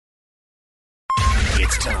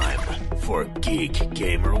It's time for Geek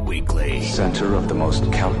Gamer Weekly. Center of the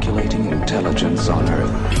most calculating intelligence on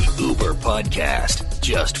Earth. The Uber Podcast,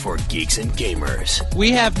 just for geeks and gamers. We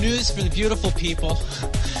have news for the beautiful people.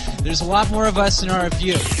 There's a lot more of us in our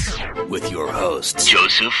view. With your hosts,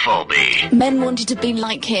 Joseph Falby. Men wanted to be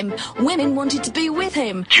like him. Women wanted to be with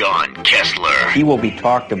him. John Kessler. He will be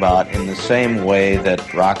talked about in the same way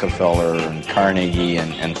that Rockefeller and Carnegie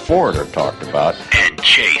and Ford are talked about. And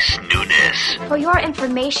Chase Nunes. For your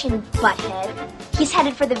information, butthead, he's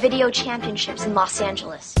headed for the video championships in Los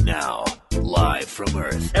Angeles. Now, live from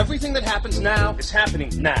Earth. Everything that happens now is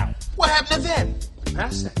happening now. What happened to then?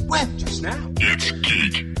 Past that. When? Just now. It's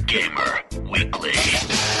Geek Gamer Weekly.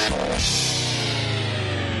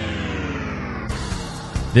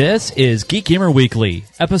 This is Geek Gamer Weekly,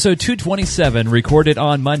 episode 227, recorded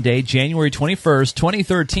on Monday, January 21st,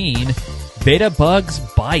 2013. Beta bugs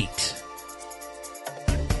bite.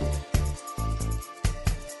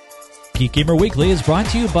 Geek Gamer Weekly is brought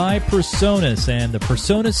to you by PreSonus and the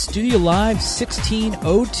PreSonus Studio Live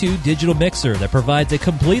 1602 digital mixer that provides a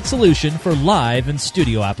complete solution for live and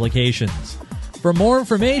studio applications. For more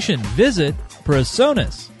information, visit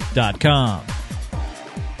PreSonus.com.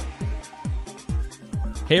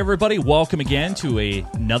 Hey everybody, welcome again to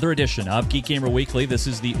another edition of Geek Gamer Weekly. This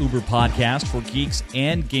is the Uber Podcast for geeks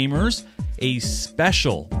and gamers, a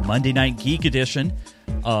special Monday Night Geek edition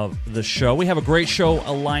of the show. We have a great show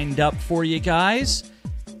lined up for you guys.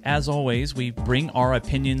 As always, we bring our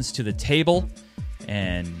opinions to the table,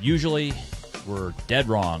 and usually we're dead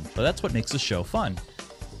wrong, but that's what makes the show fun.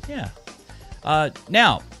 Yeah.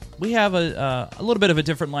 Now, we have a little bit of a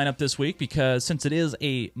different lineup this week because since it is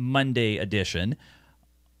a Monday edition,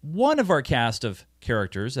 one of our cast of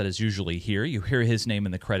characters that is usually here, you hear his name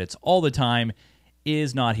in the credits all the time,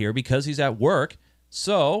 is not here because he's at work.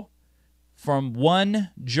 So, from one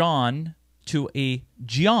John to a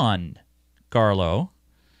Gian Garlo,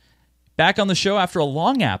 back on the show after a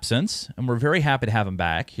long absence, and we're very happy to have him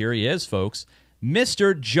back. Here he is, folks,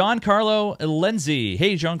 Mr. Giancarlo Lenzi.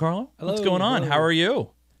 Hey, Giancarlo. Hello. What's going on? Hello. How are you?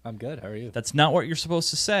 I'm good. How are you? That's not what you're supposed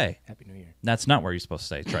to say. Happy New Year. That's not what you're supposed to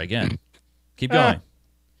say. Try again. Keep going.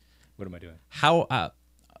 What am I doing? How?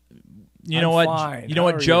 You I'm know what? fine. You know How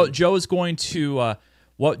what? are Joe. you? Joe is going to.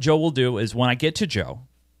 What Joe will do is when I get to Joe,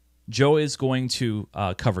 Joe is going to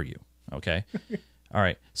cover you. Okay. All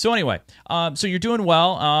right. So anyway, so you're doing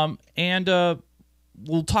well, and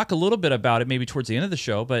we'll talk a little bit about it maybe towards the end of the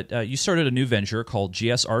show. But you started a new venture called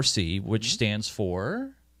GSRC, which stands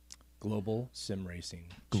for Global Sim Racing.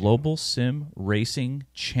 Global Sim Racing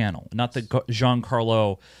Channel, not the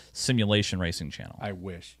Giancarlo Simulation Racing Channel. I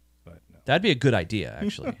wish, but no. That'd be a good idea,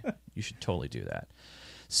 actually. You should totally do that.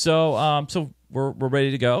 So, we're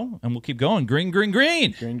ready to go, and we'll keep going. Green, green,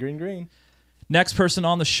 green. Green, green, green. Next person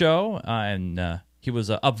on the show, and he was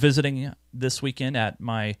up visiting this weekend at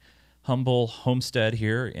my humble homestead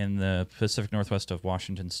here in the Pacific Northwest of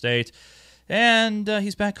Washington State, and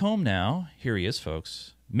he's back home now. Here he is,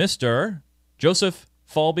 folks. Mr. Joseph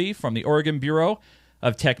Falby from the Oregon Bureau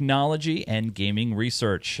of Technology and Gaming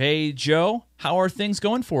Research. Hey, Joe, how are things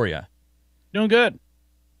going for you? Doing good.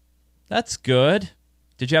 That's good.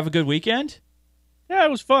 Did you have a good weekend? Yeah, it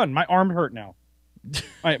was fun. My arm hurt now.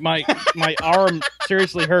 My arm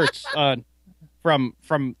seriously hurts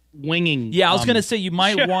from winging. Yeah, I was going to say you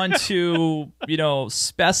might want to,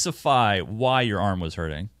 specify why your arm was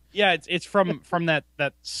hurting. Yeah, it's from that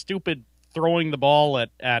stupid throwing the ball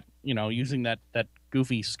at using that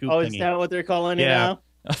goofy scoop thingy. Is that what they're calling it now?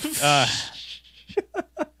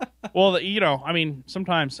 Well,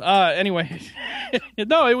 sometimes. Anyway,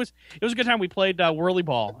 no, it was a good time. We played whirly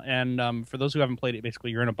ball, and for those who haven't played it,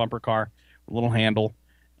 basically you're in a bumper car, a little handle,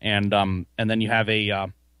 and then you have a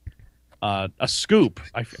scoop.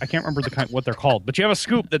 I can't remember what they're called, but you have a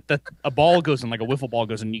scoop that a ball goes in, like a wiffle ball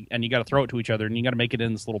goes in, and you got to throw it to each other, and you got to make it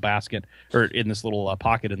in this little basket or in this little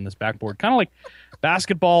pocket in this backboard, kind of like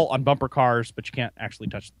basketball on bumper cars, but you can't actually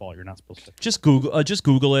touch the ball. You're not supposed to. Just Google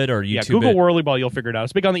it or YouTube. Yeah, Google whirly ball. You'll figure it out.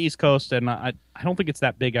 It's big on the East Coast, and I don't think it's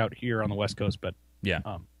that big out here on the West Coast, but yeah,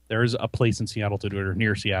 there is a place in Seattle to do it, or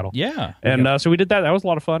near Seattle. Yeah, and so we did that. That was a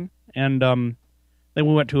lot of fun, and then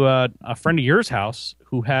we went to a friend of yours house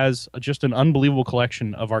who has just an unbelievable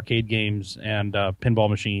collection of arcade games and pinball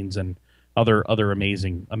machines and other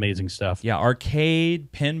amazing stuff. Yeah,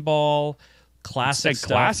 arcade, pinball, classic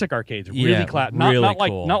stuff. Classic arcades, really really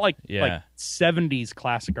cool. not like 70s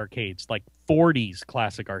classic arcades, like 40s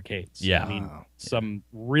classic arcades. Yeah, I mean some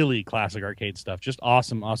really classic arcade stuff, just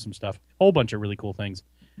awesome stuff. Whole bunch of really cool things,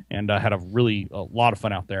 and had a lot of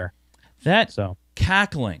fun out there. That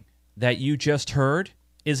cackling that you just heard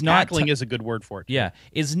is not Tackling is a good word for it. Yeah,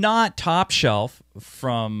 is not Top Shelf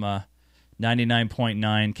from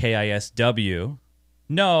 99.9 KISW.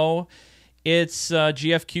 No, it's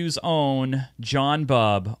GFQ's own John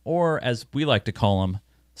Bub, or as we like to call him,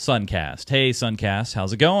 Suncast. Hey, Suncast,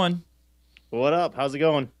 how's it going? What up? How's it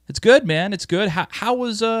going? It's good, man. It's good. How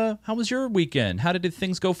was your weekend? How did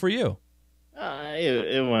things go for you?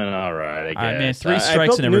 It went all right, I guess. I mean, 3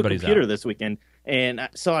 strikes and everybody's out. I built a new computer out this weekend, and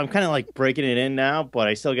so I'm kind of like breaking it in now, but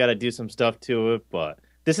I still got to do some stuff to it. But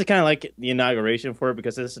this is kind of like the inauguration for it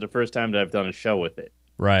because this is the first time that I've done a show with it.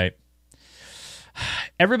 Right.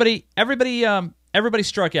 Everybody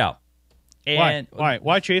struck out. And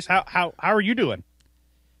Why, Chase? How are you doing?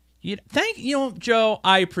 Joe,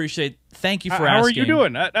 I appreciate. Thank you for asking. How are you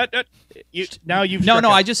doing? Now you've no.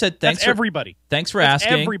 I just said thanks. That's everybody. Thanks for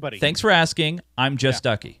asking. Everybody. Thanks for asking. I'm just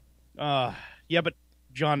Ducky. Yeah, but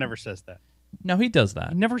John never says that. No, he does that.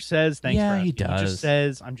 He never says thanks for asking. He does. He just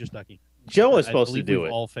says I'm just Ducky. Joe was supposed to do it.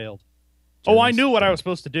 All failed. I knew what I was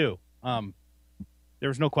supposed to do. There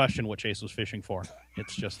was no question what Chase was fishing for.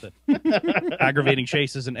 It's just that aggravating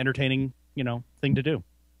Chase is an entertaining, thing to do.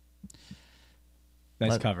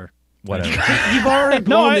 Nice cover. Whatever. You've already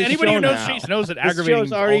blown this anybody show who knows now. Chase knows that This aggravating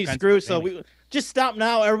show's already all kinds screwed. of So things. we just stop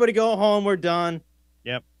now. Everybody go home. We're done.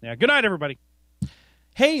 Yep. Yeah. Good night, everybody.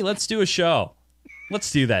 Hey, let's do a show. Let's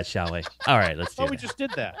do that, shall we? All right, let's do Oh, that. we just did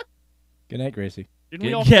that. Good night, Gracie. Didn't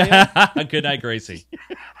we all fail? Good night, Gracie.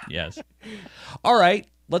 Yes. All right,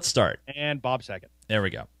 let's start. And Bob second. There we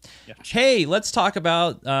go. Yeah. Hey, let's talk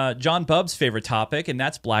about John Bub's favorite topic, and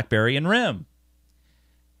that's BlackBerry and RIM.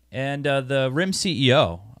 And the RIM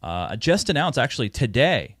CEO just announced actually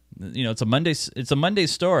today. It's a Monday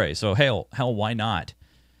story, so hell, why not?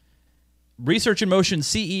 Research in Motion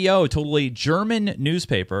CEO told a German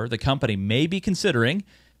newspaper the company may be considering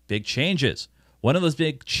big changes. One of those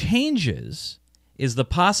big changes is the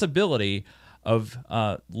possibility of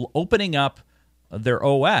opening up their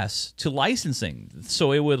OS to licensing.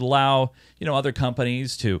 So it would allow other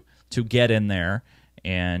companies to get in there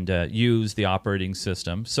and use the operating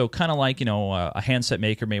system. So kind of like a handset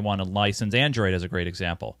maker may want to license Android as a great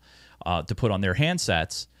example to put on their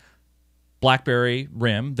handsets. BlackBerry,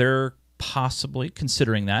 RIM, they're possibly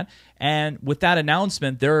considering that. And with that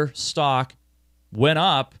announcement, their stock went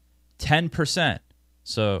up 10%.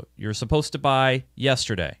 So you're supposed to buy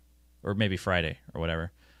yesterday or maybe Friday or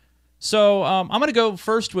whatever. So I'm going to go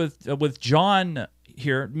first with John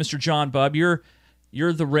here, Mr. John Bub. You're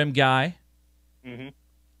the RIM guy. Mm-hmm.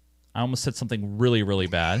 I almost said something really, really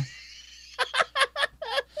bad.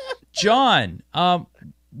 John,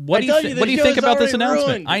 what do you think about this announcement?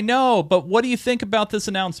 Ruined. I know, but what do you think about this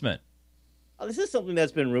announcement? This is something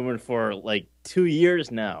that's been rumored for like 2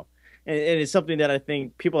 years now. And it's something that I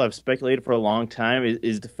think people have speculated for a long time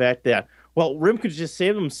is the fact that, well, RIM could just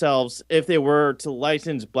save themselves if they were to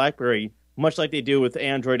license BlackBerry, much like they do with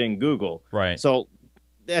Android and Google. Right. So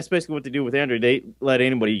that's basically what they do with Android. They let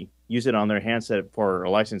anybody use it on their handset for a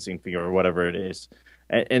licensing fee or whatever it is.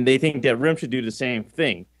 And they think that RIM should do the same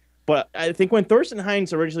thing. But I think when Thorsten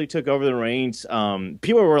Heinz originally took over the reins,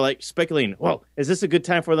 people were like speculating, well, is this a good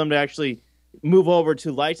time for them to actually move over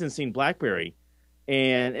to licensing BlackBerry?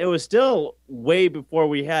 And it was still way before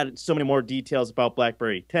we had so many more details about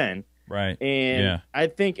BlackBerry 10. Right. And yeah. I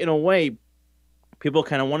think in a way, people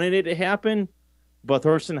kind of wanted it to happen, but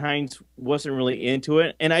Thorsten Heinz wasn't really into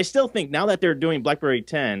it. And I still think now that they're doing BlackBerry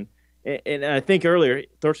 10, and I think earlier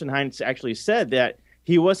Thorsten Heinz actually said that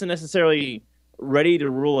he wasn't necessarily ready to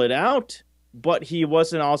rule it out, but he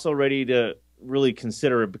wasn't also ready to really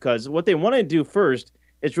consider it, because what they want to do first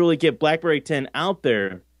is really get BlackBerry 10 out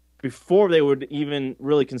there before they would even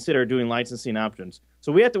really consider doing licensing options.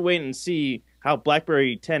 So we have to wait and see how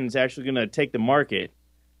BlackBerry 10 is actually going to take the market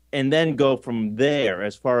and then go from there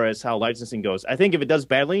as far as how licensing goes. I think if it does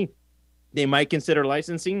badly, they might consider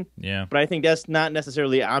licensing. Yeah. But I think that's not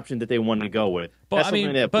necessarily an option that they want to go with. But, that's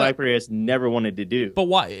something that BlackBerry has never wanted to do. But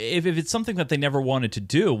why? If it's something that they never wanted to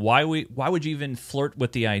do, why would you even flirt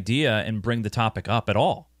with the idea and bring the topic up at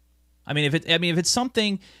all? I mean, if it's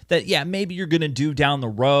something that, yeah, maybe you're going to do down the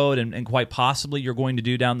road and quite possibly you're going to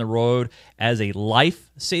do down the road as a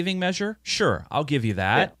life-saving measure, sure, I'll give you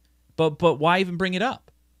that. Yeah. But why even bring it up?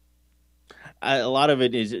 A lot of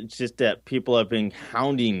it is just that people have been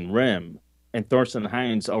hounding RIM and Thorsten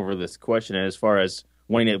Heinz over this question as far as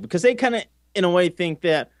wanting it, because they kind of, in a way, think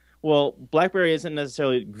that, well, BlackBerry isn't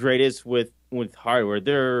necessarily greatest with hardware.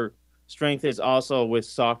 Their strength is also with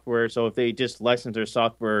software. So if they just license their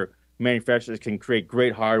software, manufacturers can create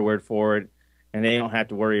great hardware for it, and they don't have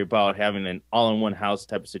to worry about having an all-in-one house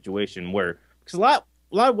type of situation. Where, because a lot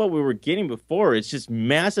of what we were getting before is just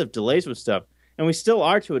massive delays with stuff. and we still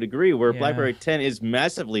are to a degree where Yeah. BlackBerry 10 is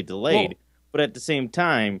massively delayed. But at the same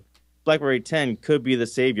time, BlackBerry 10 could be the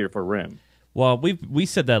savior for RIM. Well, we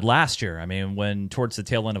said that last year. I mean, when towards the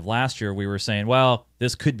tail end of last year, we were saying, well,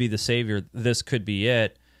 this could be the savior. This could be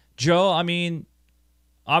it. Joe, I mean,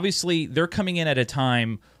 obviously, they're coming in at a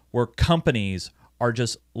time where companies are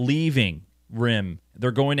just leaving RIM. They're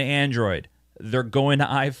going to Android. They're going to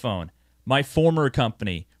iPhone. My former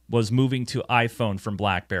company was moving to iPhone from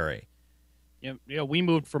BlackBerry. Yeah, we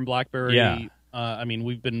moved from BlackBerry. Yeah. I mean,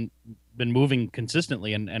 we've been moving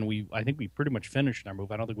consistently, and I think we pretty much finished our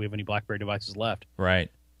move. I don't think we have any BlackBerry devices left.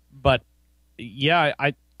 Right. But yeah,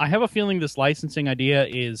 I have a feeling this licensing idea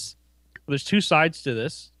is there's two sides to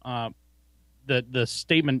this. The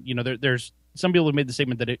statement, there's some people have made the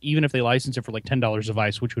statement that even if they license it for like $10 a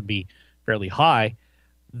device, which would be fairly high,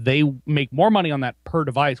 they make more money on that per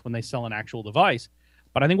device when they sell an actual device.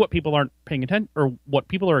 But I think what people aren't paying attention, or what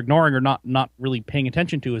people are ignoring or not really paying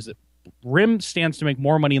attention to, is that RIM stands to make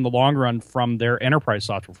more money in the long run from their enterprise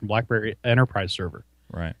software, from BlackBerry Enterprise Server.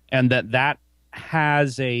 Right. And that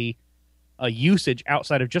has a usage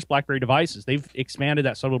outside of just BlackBerry devices. They've expanded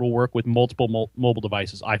that so it'll work with multiple mobile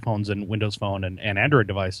devices, iPhones and Windows Phone and Android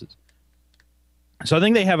devices. So I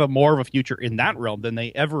think they have more of a future in that realm than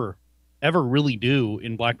they ever really do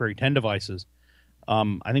in BlackBerry 10 devices.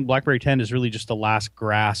 I think BlackBerry 10 is really just the last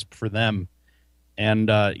grasp for them. And,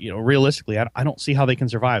 realistically, I don't see how they can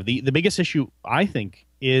survive. The biggest issue, I think,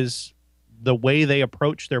 is the way they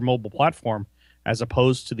approach their mobile platform as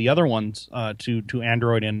opposed to the other ones, to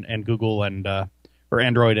Android and Google or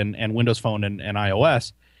Android and Windows Phone and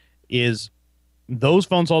iOS, is those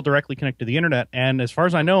phones all directly connect to the internet. And as far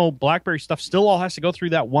as I know, BlackBerry stuff still all has to go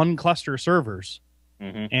through that one cluster of servers.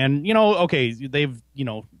 Mm-hmm. And, okay, they've,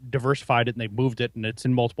 diversified it and they've moved it and it's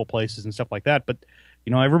in multiple places and stuff like that. But,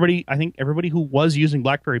 I think everybody who was using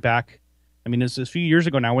BlackBerry back, I mean, it's a few years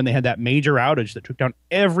ago now when they had that major outage that took down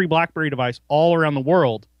every BlackBerry device all around the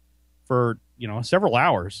world for, several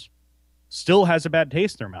hours, still has a bad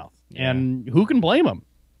taste in their mouth. Yeah. And who can blame them?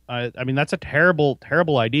 I mean, that's a terrible,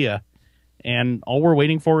 terrible idea. And all we're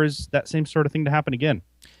waiting for is that same sort of thing to happen again.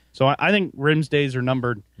 So I think RIM's days are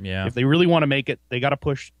numbered. Yeah. If they really want to make it, they got to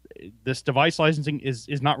push. This device licensing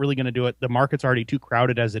is not really going to do it. The market's already too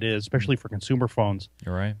crowded as it is, especially for consumer phones.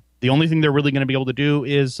 You're right. The only thing they're really going to be able to do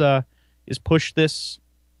is push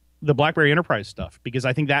the BlackBerry Enterprise stuff, because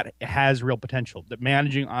I think that has real potential. That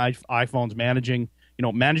managing iPhones, managing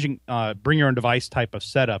bring your own device type of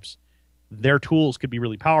setups, their tools could be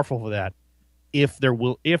really powerful for that if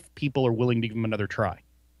people are willing to give them another try.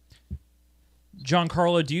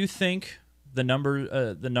 Giancarlo, do you think the numbers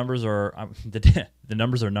are the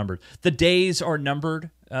numbers are numbered? The days are numbered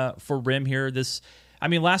for RIM here.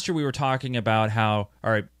 Last year we were talking about how,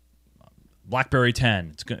 all right, BlackBerry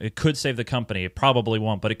 10, it could save the company. It probably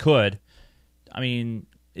won't, but it could. I mean,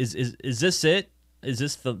 is this it? Is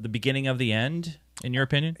this the beginning of the end, in your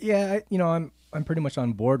opinion? Yeah, I'm pretty much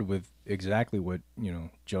on board with exactly what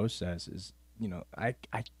Joe says. Is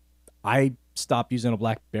I stopped using a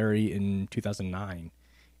BlackBerry in 2009,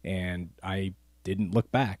 and I didn't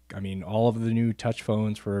look back. I mean, all of the new touch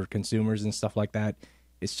phones for consumers and stuff like that,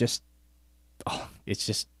 it's just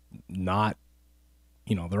not.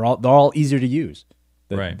 They're all easier to use.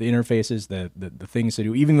 The interfaces, the things to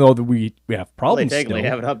do. Even though we have problems, they technically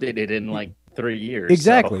haven't updated in like 3 years.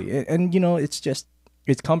 Exactly, so. And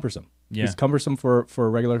it's cumbersome. Yeah. It's cumbersome for a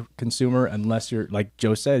regular consumer, unless you're, like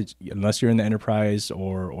Joe said, unless you're in the enterprise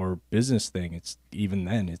or business thing. It's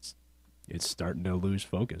starting to lose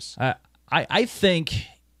focus. I think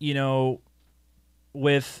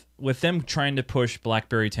with them trying to push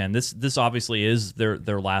BlackBerry 10, this obviously is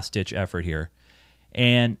their last ditch effort here,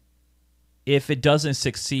 and if it doesn't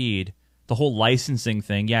succeed, the whole licensing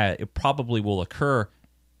thing, yeah, it probably will occur,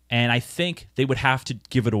 and I think they would have to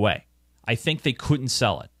give it away. I think they couldn't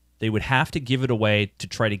sell it. They would have to give it away to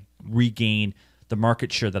try to regain the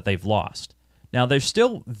market share that they've lost. Now, they're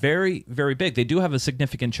still very, very big. They do have a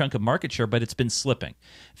significant chunk of market share, but it's been slipping.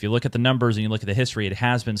 If you look at the numbers and you look at the history, it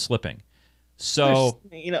has been slipping. So,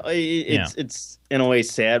 it's in a way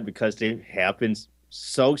sad because they have been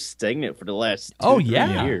so stagnant for the last 3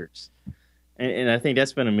 years. And I think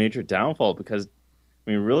that's been a major downfall because,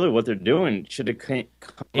 I mean, really what they're doing should have come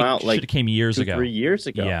out like came years ago. 3 years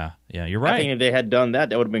ago. Yeah, you're right. I think if they had done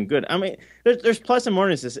that, that would have been good. I mean, there's plus and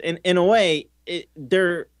minuses. In a way,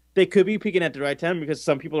 they could be peaking at the right time because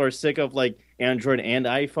some people are sick of like Android and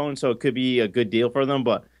iPhone, so it could be a good deal for them.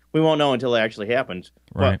 But we won't know until it actually happens.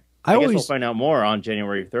 Right. But I guess we'll find out more on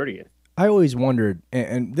January 30th. I always wondered,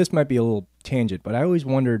 and this might be a little tangent, but I always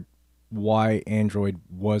wondered why Android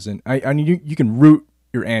wasn't. I mean, you can root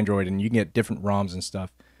your Android and you can get different ROMs and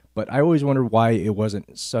stuff. But I always wondered why it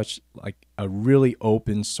wasn't such like a really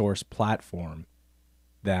open source platform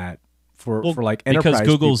that for like enterprise because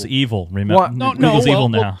Google's people. evil. Remember, Google's evil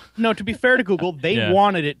now. No, to be fair to Google, they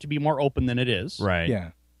wanted it to be more open than it is. Right.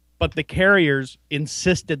 Yeah. But the carriers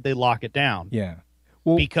insisted they lock it down. Yeah.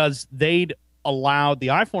 Well, because they'd allowed the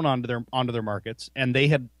iPhone onto their markets, and they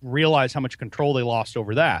had realized how much control they lost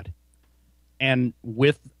over that. And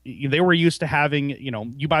they were used to having,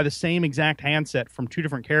 you buy the same exact handset from two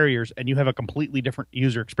different carriers, and you have a completely different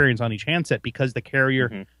user experience on each handset because the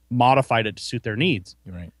carrier modified it to suit their needs.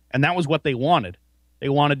 Right. And that was what they wanted. They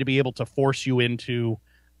wanted to be able to force you into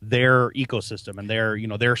their ecosystem and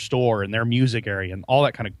their store and their music area and all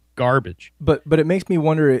that kind of garbage. But it makes me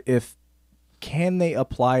wonder if can they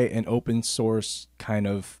apply an open source kind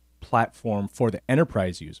of platform for the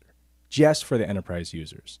enterprise user, just for the enterprise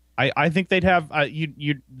users? I think they'd have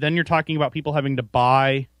then you're talking about people having to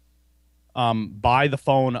buy the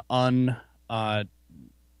phone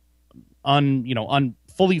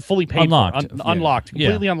fully paid unlocked, for, unlocked,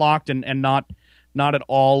 completely unlocked, and not at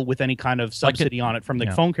all with any kind of subsidy on it from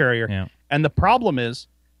the phone carrier. Yeah. And the problem is,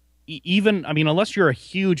 unless you're a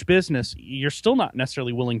huge business, you're still not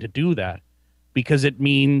necessarily willing to do that because it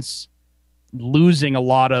means losing a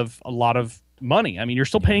lot of money. I mean, you're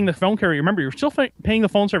still paying the phone carrier. Remember, you're still paying the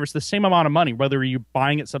phone service the same amount of money, whether you're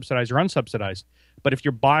buying it subsidized or unsubsidized. But if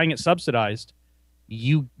you're buying it subsidized,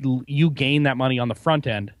 you gain that money on the front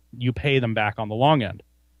end. You pay them back on the long end.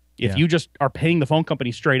 If you just are paying the phone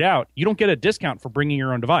company straight out, you don't get a discount for bringing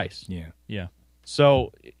your own device. Yeah.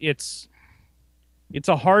 So it's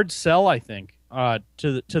a hard sell, I think,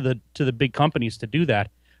 to the big companies to do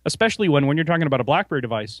that, especially when you're talking about a BlackBerry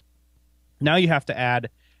device. Now you have to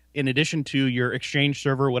add, in addition to your Exchange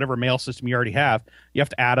server, whatever mail system you already have, you have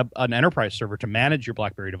to add an enterprise server to manage your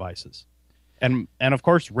BlackBerry devices, and of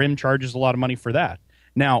course, RIM charges a lot of money for that.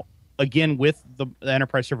 Now, again, with the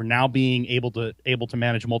enterprise server now being able to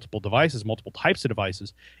manage multiple devices, multiple types of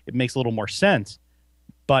devices, it makes a little more sense.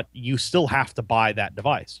 But you still have to buy that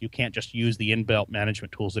device. You can't just use the inbuilt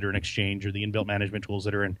management tools that are in Exchange or the inbuilt management tools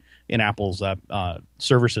that are in Apple's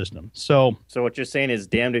server system. So what you're saying is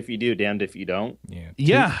damned if you do, damned if you don't.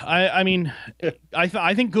 Yeah.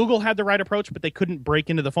 I think Google had the right approach, but they couldn't break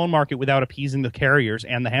into the phone market without appeasing the carriers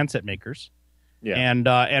and the handset makers. Yeah.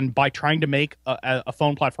 And by trying to make a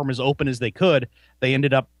phone platform as open as they could, they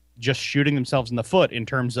ended up just shooting themselves in the foot in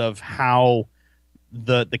terms of how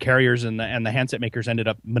the carriers and the handset makers ended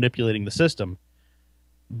up manipulating the system.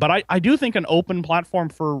 But I do think an open platform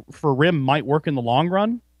for RIM might work in the long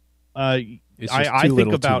run. It's just too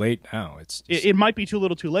little too late now. It might be too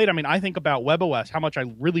little too late. I mean, I think about WebOS, how much I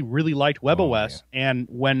really, really liked WebOS. And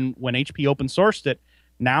when HP open sourced it,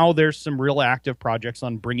 now there's some real active projects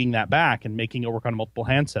on bringing that back and making it work on multiple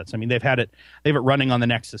handsets. I mean, they've it running on the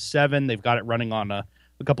Nexus 7. They've got it running on a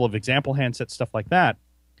couple of example handsets, stuff like that.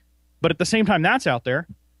 But at the same time that's out there,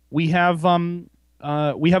 we have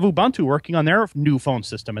Ubuntu working on their new phone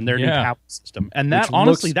system and their new tablet system, and that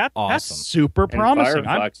honestly that's super promising.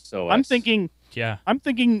 I'm thinking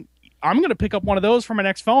I'm going to pick up one of those for my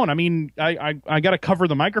next phone. I mean, I got to cover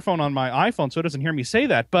the microphone on my iPhone so it doesn't hear me say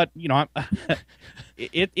that, but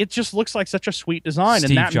it just looks like such a sweet design. Steve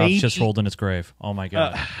and that Jobs just rolled in his grave. Oh my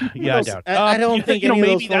god! I doubt. I don't think any of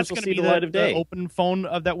those maybe that's phones will going to see be the light of day. the open phone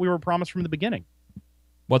that we were promised from the beginning.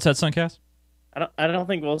 What's that, Suncast? I don't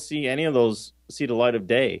think we'll see any of those see the light of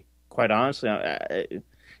day. Quite honestly,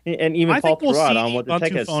 and even Paul Thurrott on what the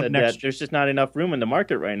tech has said that there's just not enough room in the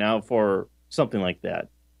market right now for something like that.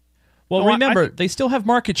 Well, remember, they still have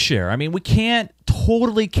market share. I mean, we can't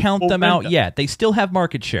totally count them out yet. They still have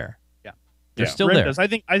market share. Yeah, they're still there. I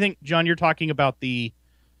think, John, you're talking about the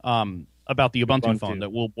Ubuntu phone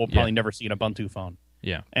that we'll probably never see an Ubuntu phone.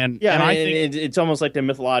 Yeah, and I think it's almost like the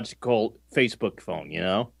mythological Facebook phone, you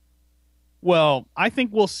know. Well, I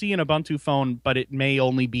think we'll see an Ubuntu phone, but it may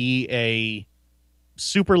only be a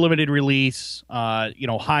super limited release.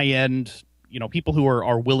 High end. People who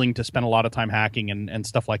are willing to spend a lot of time hacking and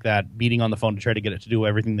stuff like that, beating on the phone to try to get it to do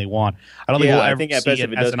everything they want. I don't think we'll ever see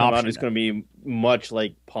it as an option. It's going to be much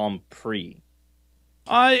like Palm Pre.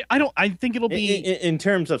 I think it'll be in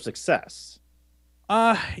terms of success.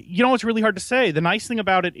 It's really hard to say. The nice thing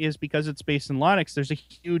about it is because it's based in Linux, there's a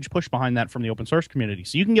huge push behind that from the open source community.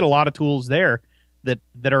 So you can get a lot of tools there that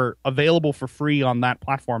are available for free on that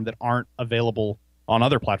platform that aren't available on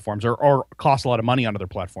other platforms or cost a lot of money on other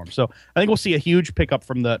platforms. So I think we'll see a huge pickup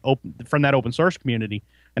from that open source community.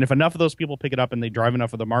 And if enough of those people pick it up and they drive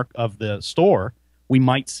enough of the store, we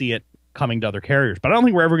might see it coming to other carriers. But I don't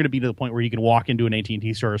think we're ever going to be to the point where you can walk into an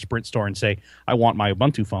AT&T store or a Sprint store and say, I want my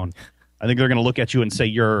Ubuntu phone. I think they're going to look at you and say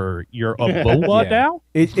you're a boa now.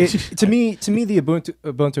 To me, the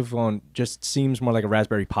Ubuntu phone just seems more like a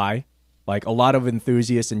Raspberry Pi. Like a lot of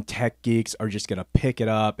enthusiasts and tech geeks are just going to pick it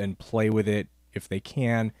up and play with it if they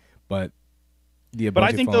can. But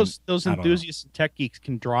I think those enthusiasts and tech geeks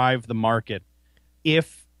can drive the market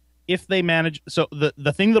if they manage. So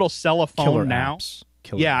the thing that'll sell a phone now.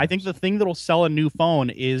 I think the thing that'll sell a new phone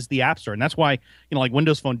is the App Store, and that's why like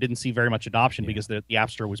Windows Phone didn't see very much adoption because the App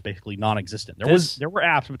Store was basically non-existent. There were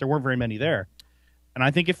apps, but there weren't very many there. And I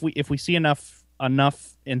think if we see enough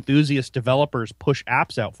enthusiast developers push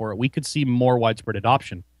apps out for it, we could see more widespread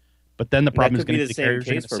adoption. But then the problem is going to be the same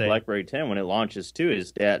case for BlackBerry 10 when it launches too.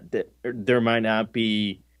 Is that there might not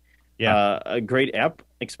be a great app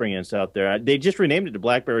experience out there. They just renamed it to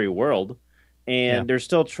BlackBerry World, and they're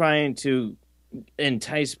still trying to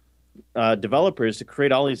entice developers to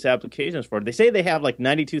create all these applications for it. They say they have like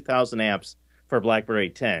 92,000 apps for BlackBerry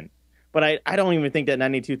 10, but I don't even think that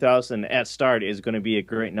 92,000 at start is going to be a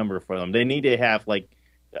great number for them. They need to have like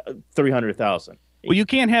 300,000. Well, you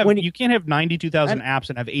can't have 92,000 apps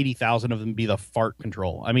and have 80,000 of them be the fart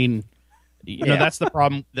control. I mean, you know, that's the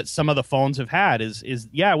problem that some of the phones have had is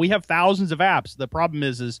we have thousands of apps. The problem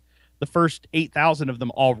is the first 8,000 of them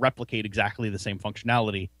all replicate exactly the same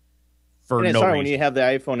functionality. And it's hard when you have the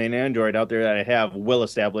iPhone and Android out there that have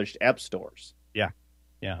well-established app stores. Yeah.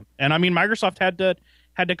 And I mean, Microsoft had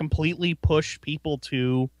to completely push people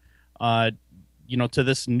to, to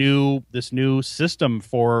this new system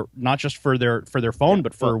for not just for their phone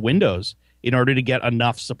but for Windows in order to get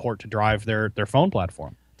enough support to drive their phone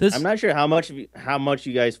platform. I'm not sure how much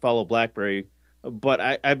you guys follow BlackBerry, but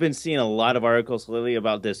I've been seeing a lot of articles lately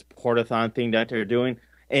about this portathon thing that they're doing,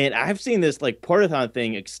 and I've seen this like portathon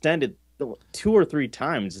thing extended 2 or 3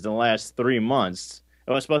 times in the last 3 months.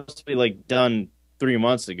 It was supposed to be like done 3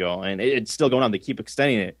 months ago, and it's still going on. They keep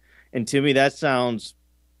extending it, and to me that sounds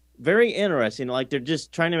very interesting. Like they're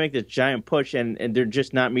just trying to make this giant push, and they're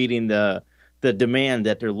just not meeting the demand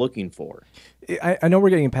that they're looking for. I know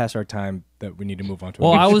we're getting past our time that we need to move on to.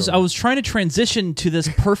 Well, I was trying to transition to this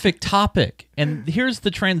perfect topic, and here's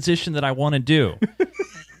the transition that I want to do.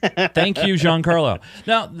 Thank you, Giancarlo.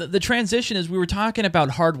 Now, the transition is we were talking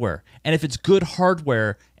about hardware, and if it's good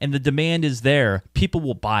hardware and the demand is there, people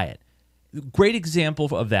will buy it. Great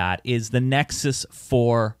example of that is the Nexus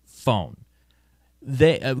 4 phone.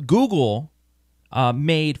 Google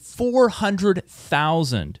made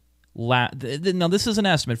 400,000. Now, this is an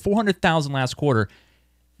estimate, 400,000 last quarter.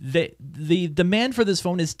 The demand for this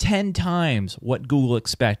phone is 10 times what Google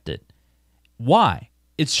expected. Why?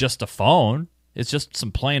 It's just a phone. It's just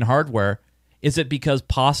some plain hardware. Is it because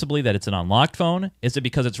possibly that it's an unlocked phone? Is it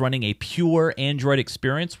because it's running a pure Android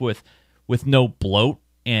experience with no bloat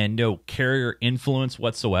and no carrier influence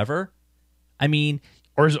whatsoever? I mean...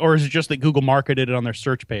 Or is it just that Google marketed it on their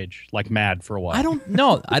search page like mad for a while? I don't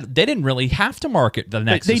know. They didn't really have to market the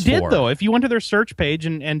Nexus 4. They did, though. If you went to their search page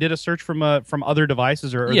and did a search from other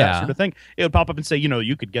devices or that sort of thing, it would pop up and say,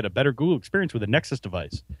 you could get a better Google experience with a Nexus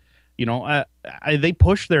device. They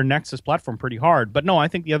push their Nexus platform pretty hard. But no, I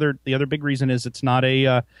think the other big reason is it's not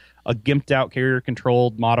a gimped out, carrier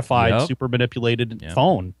controlled, modified, super manipulated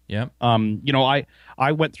phone. Yep. I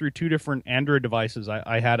went through 2 different Android devices.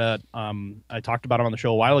 I had I talked about them on the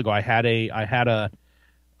show a while ago. I had a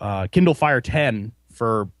Kindle Fire 10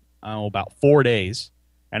 for about 4 days,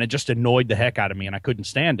 and it just annoyed the heck out of me, and I couldn't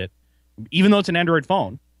stand it, even though it's an Android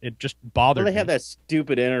phone. It just bothered me. They have that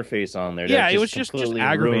stupid interface on there. Yeah, it was just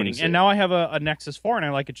aggravating. And now I have a Nexus 4, and I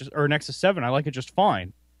like it or a Nexus 7. I like it just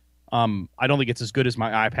fine. I don't think it's as good as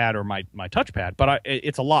my iPad or my touchpad, but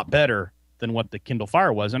it's a lot better than what the Kindle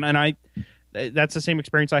Fire was. And that's the same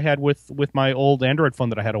experience I had with my old Android phone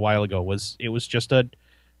that I had a while ago. It was just a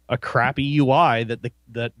crappy UI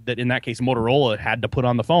that in that case Motorola had to put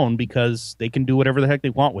on the phone because they can do whatever the heck they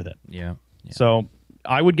want with it. Yeah. So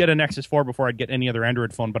I would get a Nexus 4 before I'd get any other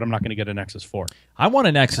Android phone, but I'm not going to get a Nexus 4. I want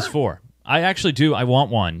a Nexus 4. I actually do. I want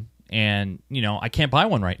one. And, I can't buy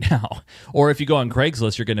one right now. Or if you go on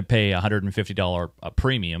Craigslist, you're going to pay $150 a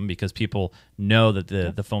premium because people know that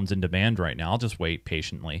the phone's in demand right now. I'll just wait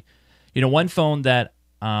patiently. One phone that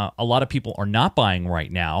a lot of people are not buying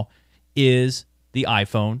right now is the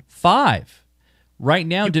iPhone 5. Right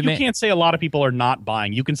now, you can't say a lot of people are not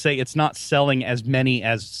buying. You can say it's not selling as many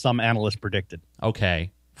as some analysts predicted.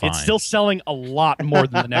 Okay, fine. It's still selling a lot more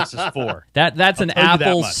than the Nexus 4. That's an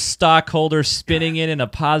Apple stockholder spinning it in a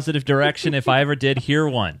positive direction if I ever did hear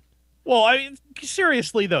one. Well, I mean,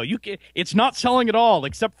 seriously, though, it's not selling at all,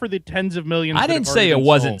 except for the tens of millions. I didn't say it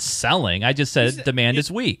wasn't selling. I just said demand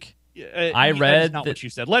is weak. I read that is not what you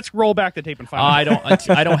said. Let's roll back the tape and find out.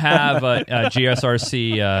 I don't have a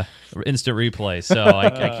GSRC instant replay, so I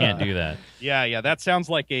can't do that. Yeah, that sounds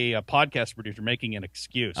like a podcast producer making an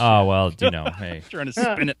excuse. Oh, well, hey. Trying to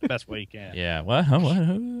spin it the best way you can. Yeah, what?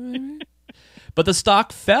 But the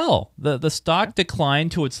stock fell. The stock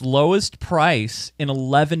declined to its lowest price in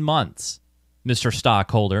 11 months. Mr.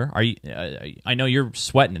 Stockholder, are you? I know you're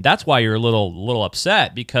sweating. That's why you're a little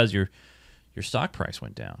upset, because your stock price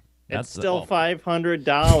went down. It's still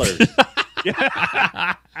 $500.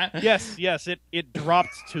 Yes, it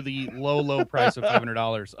dropped to the low price of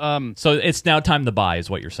 $500. So it's now time to buy, is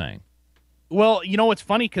what you're saying. Well, it's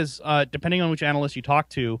funny because depending on which analyst you talk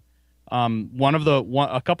to,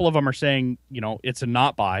 a couple of them are saying it's a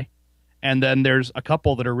not buy, and then there's a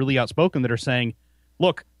couple that are really outspoken that are saying,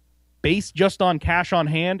 look, based just on cash on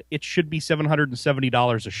hand, it should be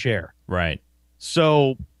 $770 a share. Right.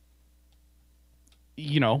 So,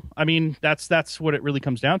 that's what it really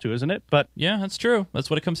comes down to, isn't it? But yeah, that's true. That's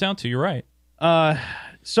what it comes down to. You're right.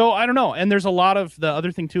 So I don't know. And there's a lot of the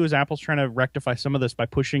other thing too is Apple's trying to rectify some of this by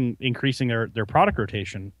increasing their product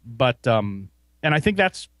rotation. But and I think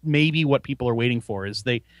that's maybe what people are waiting for is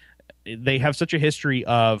they have such a history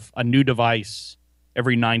of a new device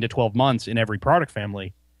every 9 to 12 months in every product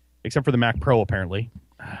family, except for the Mac Pro apparently.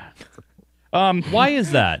 Why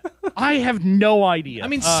is that? I have no idea. I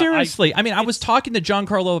mean, seriously. I was talking to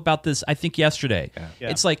Giancarlo about this, I think, yesterday. Yeah.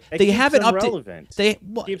 It's like it they haven't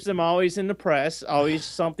updated. Keeps them always in the press, always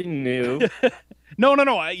something new.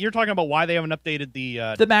 No. You're talking about why they haven't updated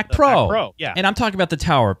the Mac Pro. Mac Pro. Yeah. And I'm talking about the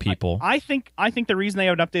tower, people. I think the reason they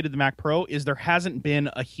haven't updated the Mac Pro is there hasn't been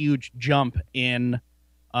a huge jump in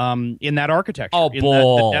that architecture.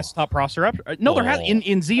 The desktop processor. No, there has in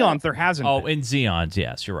Xeons there hasn't. Oh, been. in Xeons,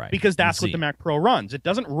 yes, you're right. Because that's what the Mac Pro runs. It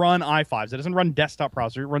doesn't run i5s. It doesn't run desktop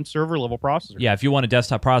processor. It runs server level processor. Yeah, if you want a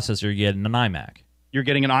desktop processor, you get an iMac. You're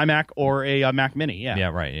getting an iMac or a Mac Mini. Yeah. Yeah,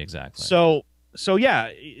 right. Exactly. So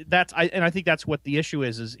yeah, I think that's what the issue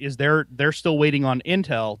is they're still waiting on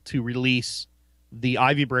Intel to release the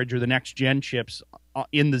Ivy Bridge or the next gen chips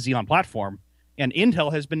in the Xeon platform, and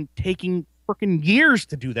Intel has been taking freaking years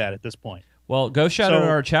to do that at this point. Well, Ghost Shadow in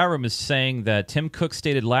our chat room is saying that Tim Cook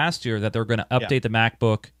stated last year that they're going to update the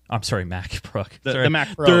MacBook. I'm sorry, MacBook. The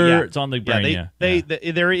Mac Pro. Yeah. It's on the brain.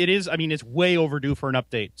 There it is. I mean, it's way overdue for an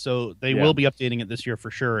update, so they will be updating it this year for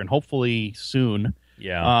sure, and hopefully soon.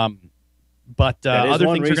 Yeah. But other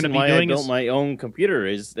things are going to be doing. I built my own computer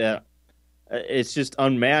is that it's just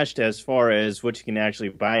unmatched as far as what you can actually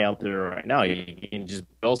buy out there right now. You can just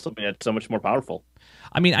build something that's so much more powerful.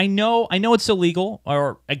 I mean, I know it's illegal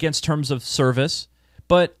or against terms of service,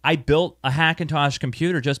 but I built a Hackintosh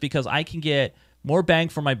computer just because I can get more bang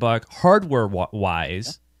for my buck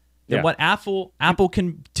hardware-wise than what Apple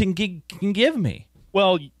can give me.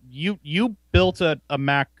 Well, you built a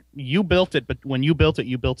Mac. You built it, but when you built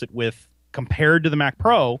it with, compared to the Mac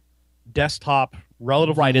Pro, desktop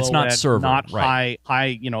relatively right. It's not end, server, not right.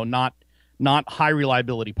 high. Not high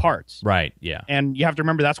reliability parts. Right, yeah. And you have to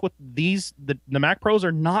remember that's what the Mac Pros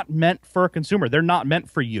are not meant for a consumer. They're not meant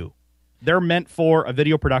for you. They're meant for a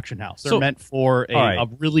video production house. They're meant for a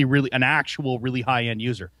really an actual really high-end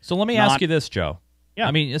user. So let me ask you this, Joe. Yeah.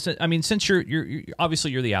 I mean since you're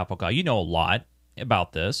obviously you're the Apple guy, you know a lot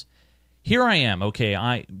about this. Here I am,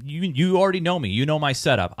 okay, you already know me. You know my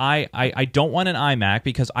setup. I don't want an iMac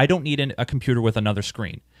because I don't need a computer with another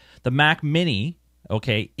screen. The Mac Mini,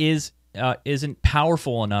 okay, isn't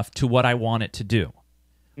powerful enough to what I want it to do.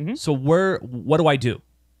 Mm-hmm. So what do I do?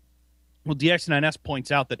 Well, DX9S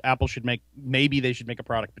points out that Apple maybe they should make a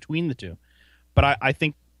product between the two. But I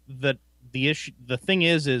think that the thing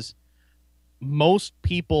is most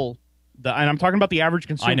people, and I'm talking about the average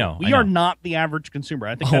consumer. I know. We are not the average consumer.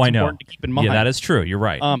 I think that's important to keep in mind. Yeah, that is true. You're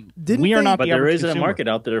right. We are not but the average there is consumer. a market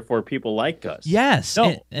out there for people like us. Yes,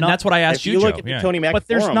 and that's what I asked you, If you Joe. look at the Tony Mac But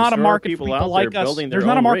there's forums, not a there are market for people like us. There's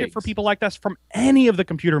not a market for people like us from any of the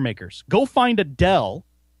computer makers. Go find a Dell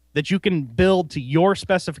that you can build to your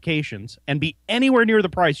specifications and be anywhere near the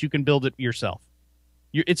price you can build it yourself.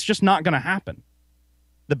 It's just not going to happen.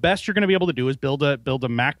 The best you're going to be able to do is build a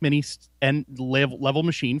Mac Mini and level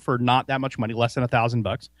machine for not that much money, less than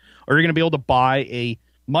 $1,000, or you're going to be able to buy a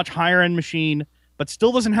much higher end machine, but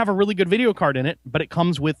still doesn't have a really good video card in it, but it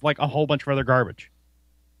comes with like a whole bunch of other garbage.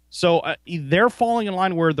 So they're falling in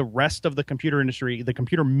line where the rest of the computer industry, the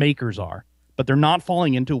computer makers are, but they're not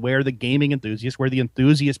falling into where the gaming enthusiasts, where the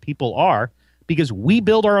enthusiast people are, because we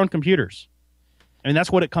build our own computers. I mean,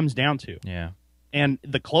 that's what it comes down to. Yeah. And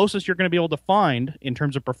the closest you're going to be able to find in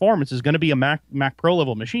terms of performance is going to be a Mac Pro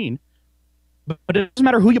level machine. But it doesn't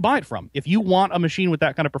matter who you buy it from. If you want a machine with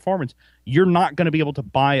that kind of performance, you're not going to be able to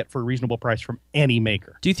buy it for a reasonable price from any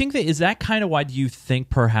maker. Do you think that is that kind of why do you think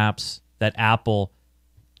perhaps that Apple,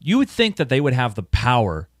 you would think that they would have the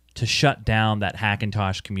power to shut down that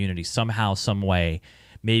Hackintosh community somehow, some way,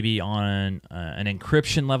 maybe on an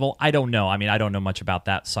encryption level? I don't know. I mean, I don't know much about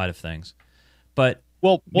that side of things. But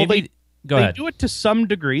maybe, they do it to some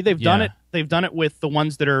degree. They've done it. They've done it with the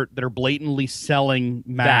ones that are blatantly selling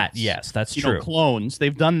Macs. Yes, that's true. Clones.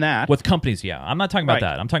 They've done that with companies. Yeah, I'm not talking about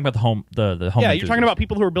that. I'm talking about the home. The home. Yeah, you're talking about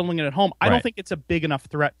people who are building it at home. I don't think it's a big enough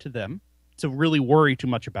threat to them to really worry too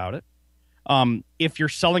much about it. If you're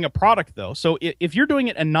selling a product, though, so if you're doing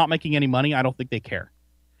it and not making any money, I don't think they care.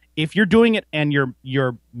 If you're doing it and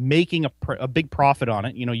you're making a big profit on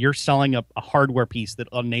it, you're selling a hardware piece that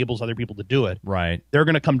enables other people to do it. Right. They're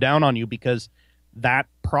going to come down on you because that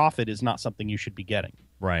profit is not something you should be getting.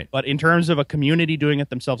 Right. But in terms of a community doing it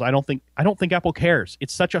themselves, I don't think Apple cares.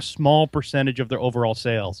 It's such a small percentage of their overall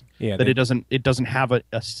sales that it doesn't have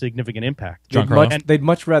a significant impact. They'd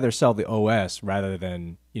much rather sell the OS rather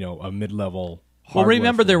than a mid-level. Well,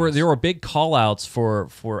 remember there were big call-outs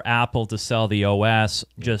for Apple to sell the OS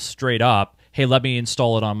just straight up. Hey, let me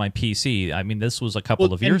install it on my PC. I mean, this was a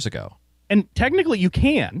couple of years ago. And technically, you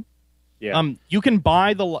can. Yeah. You can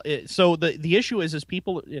buy so the issue is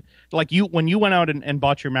people like you when you went out and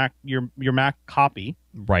bought your Mac copy.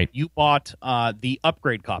 Right. You bought the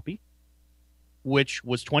upgrade copy, which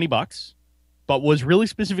was $20, but was really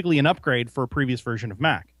specifically an upgrade for a previous version of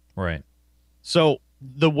Mac. Right. So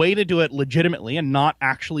the way to do it legitimately and not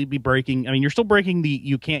actually be breaking, I mean, you're still breaking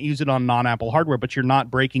you can't use it on non-Apple hardware, but you're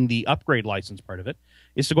not breaking the upgrade license part of it,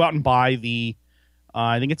 is to go out and buy the,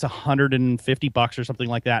 I think it's $150 or something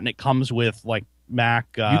like that, and it comes with like Mac.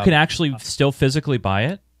 You can actually still physically buy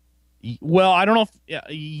it? Well, I don't know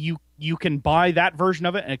if you can buy that version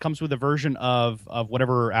of it, and it comes with a version of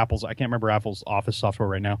whatever I can't remember Apple's Office software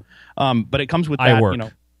right now, but it comes with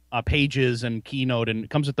that, Pages and Keynote, and it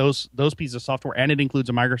comes with those pieces of software, and it includes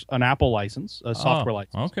an Apple license, a software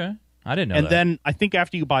license. Okay, I didn't know and that. then I think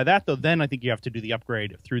after you buy that, though, then I think you have to do the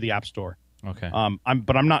upgrade through the App Store. Okay.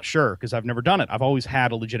 But I'm not sure because I've never done it. I've always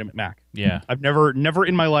had a legitimate Mac. Yeah. I've never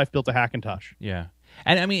in my life built a Hackintosh. Yeah.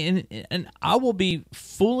 And I mean, and I will be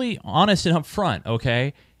fully honest and upfront.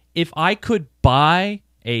 Okay, if I could buy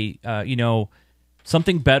a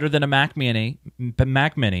something better than a Mac Mini,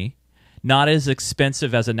 not as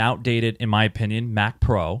expensive as an outdated, in my opinion, Mac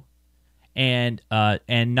Pro, and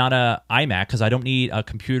not a iMac because I don't need a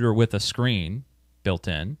computer with a screen built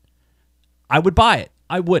in, I would buy it.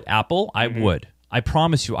 I would, Apple. I would. I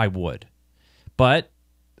promise you I would. But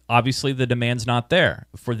obviously the demand's not there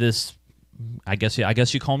for this. I guess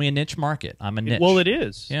you call me a niche market. I'm a niche. Well, it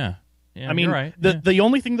is. Yeah. I mean, you're right. The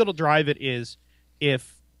only thing that'll drive it is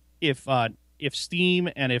if Steam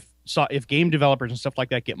and if game developers and stuff like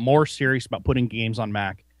that get more serious about putting games on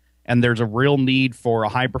Mac, and there's a real need for a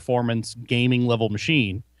high performance gaming level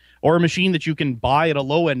machine, or a machine that you can buy at a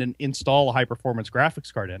low end and install a high performance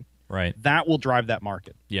graphics card in. Right. That will drive that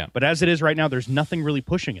market. Yeah. But as it is right now, there's nothing really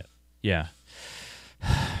pushing it. Yeah.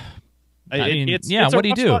 What do you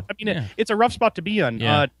do? It's a rough spot to be on.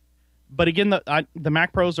 Yeah. But again, the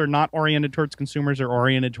Mac Pros are not oriented towards consumers; they're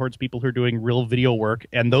oriented towards people who are doing real video work,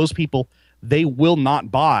 and those people they will not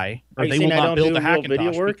buy or they will not build a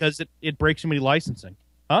Hackintosh because it breaks too many licensing.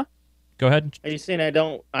 Huh? Go ahead. Are you saying I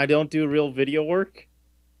don't do real video work?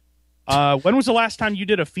 When was the last time you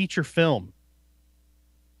did a feature film?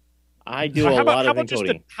 I do a lot of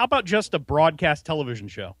encoding. How about just a broadcast television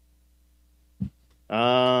show?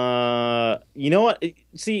 You know what?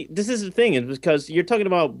 See, this is the thing, is because you're talking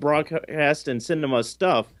about broadcast and cinema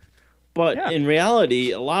stuff, but in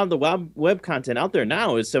reality, a lot of the web content out there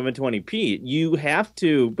now is 720p. You have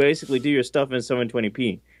to basically do your stuff in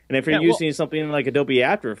 720p, and if you're using something like Adobe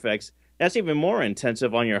After Effects, that's even more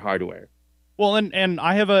intensive on your hardware. Well, and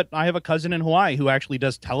I have a cousin in Hawaii who actually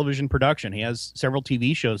does television production. He has several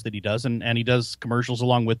TV shows that he does, and he does commercials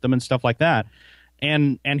along with them and stuff like that.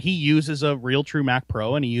 And he uses a real true Mac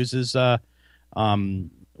Pro, and he uses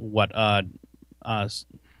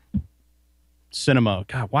Cinema.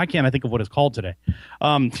 God, why can't I think of what it's called today?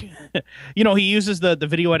 He uses the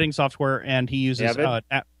video editing software, and he uses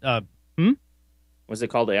Was it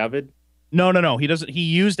called Avid? No. He doesn't. He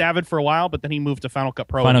used Avid for a while, but then he moved to Final Cut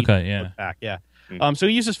Pro. Final Cut, yeah. Back, yeah. So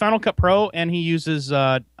he uses Final Cut Pro, and he uses.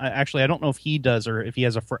 Actually, I don't know if he does or if he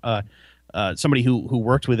has somebody who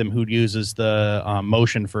worked with him who uses the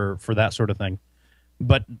motion for that sort of thing.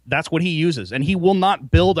 But that's what he uses, and he will not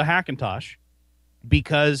build a Hackintosh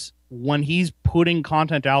because when he's putting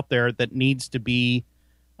content out there that needs to be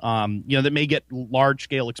that may get large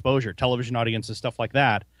scale exposure, television audiences, stuff like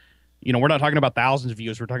that. We're not talking about thousands of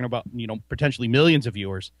viewers. We're talking about, potentially millions of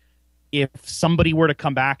viewers. If somebody were to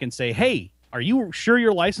come back and say, hey, are you sure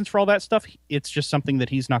you're licensed for all that stuff? It's just something that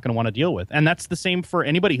he's not going to want to deal with. And that's the same for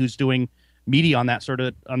anybody who's doing media on that sort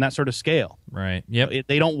of scale. Right. Yep.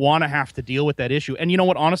 They don't want to have to deal with that issue. And you know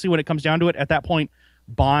what? Honestly, when it comes down to it, at that point,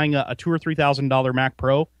 buying a $2,000 or $3,000 Mac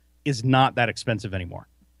Pro is not that expensive anymore.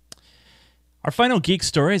 Our final geek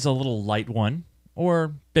story is a little light one,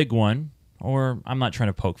 or big one, or I'm not trying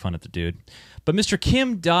to poke fun at the dude. But Mr.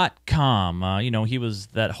 Kim Dotcom, he was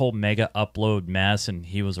that whole mega upload mess, and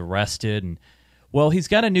he was arrested. And well, he's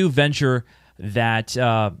got a new venture that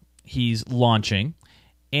he's launching,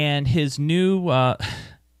 and his new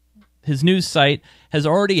site has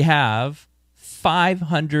already have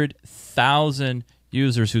 500,000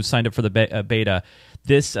 users who signed up for the beta.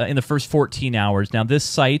 This in the first 14 hours. Now, this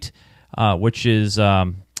site, which is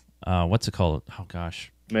what's it called? Oh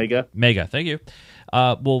gosh, Mega. Thank you.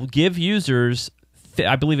 Will give users,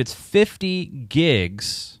 I believe it's 50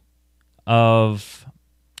 gigs of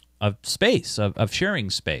space, of sharing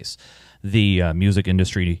space. The music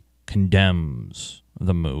industry condemns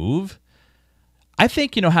the move. I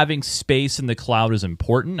think, having space in the cloud is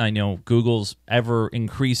important. I know Google's ever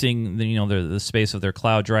increasing the space of their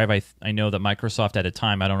cloud drive. I know that Microsoft at a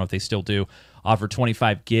time, I don't know if they still do, offer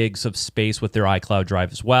 25 gigs of space with their iCloud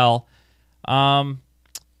drive as well.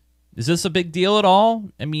 Is this a big deal at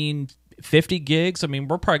all? I mean, 50 gigs? I mean,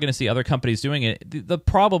 we're probably going to see other companies doing it. The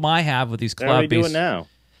problem I have with these cloud-based... They're already doing it now.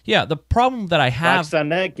 Yeah, the problem that I have...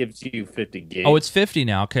 Box.net gives you 50 gigs. Oh, it's 50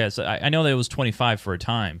 now, because I know that it was 25 for a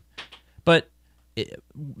time. But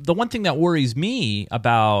the one thing that worries me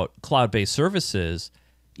about cloud-based services,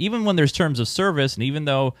 even when there's terms of service, and even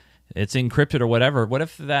though it's encrypted or whatever, what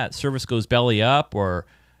if that service goes belly up or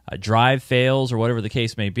a drive fails or whatever the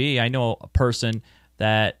case may be? I know a person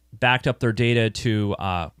that backed up their data to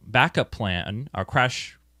backup plan or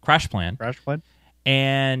crash plan,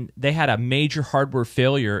 and they had a major hardware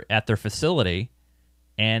failure at their facility,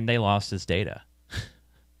 and they lost his data.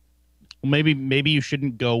 Well, maybe you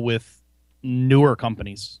shouldn't go with newer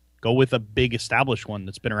companies. Go with a big established one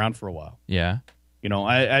that's been around for a while. Yeah.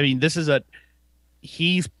 I mean, this is who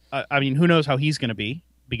knows how he's going to be,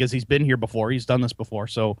 because he's been here before. He's done this before.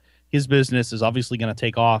 So his business is obviously going to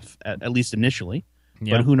take off, at least initially.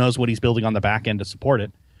 Yeah. But who knows what he's building on the back end to support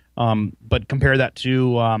it. But compare that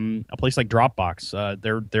to a place like Dropbox.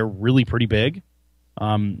 They're really pretty big.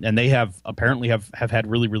 And they apparently have had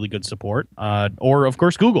really, really good support. Or, of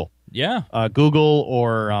course, Google. Yeah. Google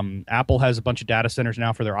or Apple has a bunch of data centers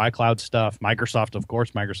now for their iCloud stuff. Microsoft, of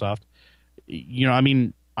course,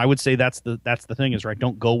 I would say that's the thing is, right,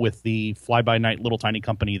 don't go with the fly-by-night little tiny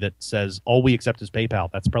company that says all we accept is PayPal.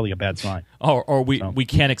 That's probably a bad sign. Or we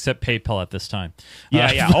can't accept PayPal at this time.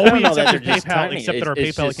 Yeah. All we accept is PayPal, except that our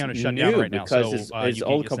PayPal account is shut down right now. Because his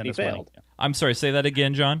old company failed. I'm sorry, say that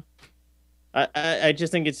again, John. I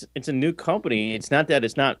just think it's a new company. It's not that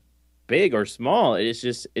it's not big or small. It's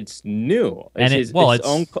just it's new. His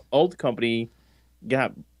own old company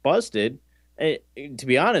got busted. To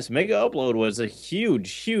be honest, Mega Upload was a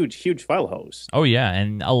huge file host. Oh, yeah,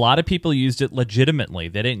 and a lot of people used it legitimately.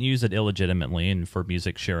 They didn't use it illegitimately and for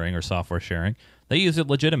music sharing or software sharing. They used it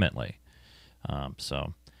legitimately.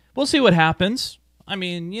 So we'll see what happens. I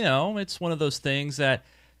mean, it's one of those things that,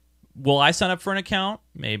 will I sign up for an account?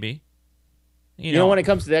 Maybe. You know, when it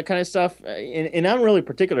comes to that kind of stuff, and I'm really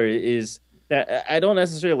particular, is that I don't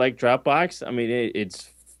necessarily like Dropbox. I mean,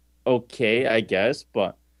 it's okay, I guess,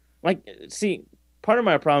 but see, part of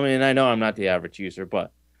my problem, and I know I'm not the average user,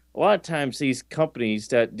 but a lot of times these companies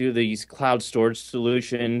that do these cloud storage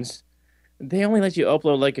solutions, they only let you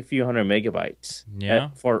upload like a few hundred megabytes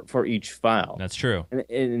for each file. That's true.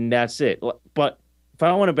 And that's it. But if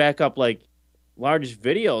I want to back up like large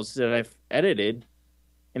videos that I've edited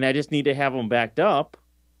and I just need to have them backed up,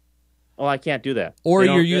 well, I can't do that. Or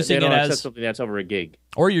you're using it as something that's over a gig.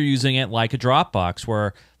 Or you're using it like a Dropbox,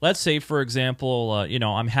 where, let's say, for example,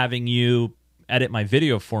 I'm having you edit my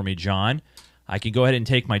video for me, John. I can go ahead and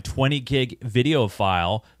take my 20 gig video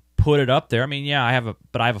file, put it up there. I mean, yeah, I have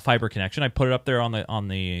a fiber connection. I put it up there on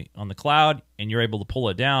the cloud, and you're able to pull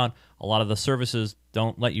it down. A lot of the services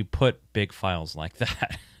don't let you put big files like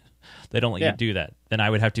that. They don't let you do that. Then I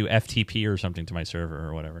would have to FTP or something to my server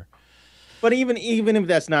or whatever. But even if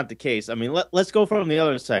that's not the case, I mean, let's go from the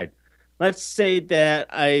other side. Let's say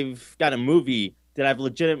that I've got a movie that I've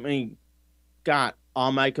legitimately got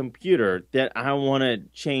on my computer that I want to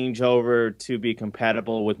change over to be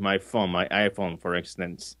compatible with my phone, my iPhone, for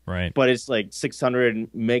instance. Right. But it's like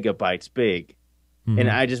 600 megabytes big. and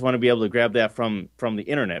I just want to be able to grab that from the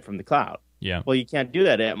internet, from the cloud. Yeah. Well, you can't do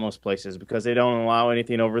that at most places because they don't allow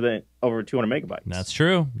anything over 200 megabytes. That's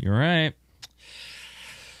true. You're right.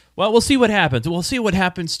 Well, we'll see what happens. We'll see what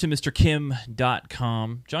happens to Mr.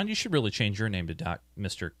 Kim.com. John, you should really change your name to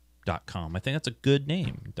Mr.com. I think that's a good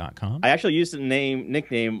name, .com. I actually used the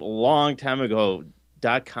nickname a long time ago,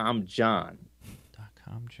 .com John.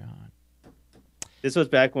 .com John. This was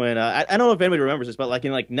back when, I don't know if anybody remembers this, but like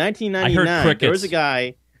in 1999, there was a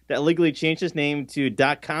guy that legally changed his name to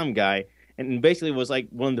 .com guy, and basically was like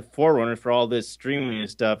one of the forerunners for all this streaming and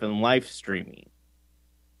stuff and live streaming.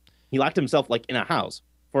 He locked himself like in a house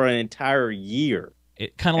for an entire year.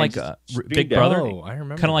 It kind of like Big Brother. Oh, I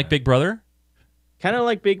remember. Kind of like Big Brother. Kind of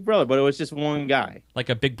like Big Brother, but it was just one guy. Like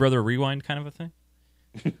a Big Brother rewind kind of a thing.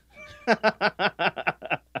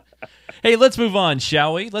 Hey, let's move on,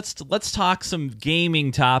 shall we? Let's talk some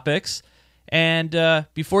gaming topics. And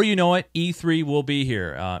before you know it, E3 will be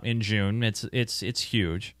here in June. It's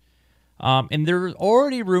huge. And there are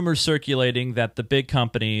already rumors circulating that the big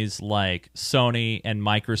companies like Sony and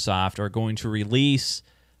Microsoft are going to release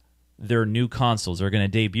their new consoles. They're going to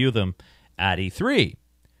debut them at E3.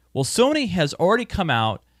 Well, Sony has already come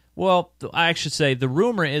out. Well, I should say the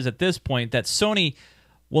rumor is at this point that Sony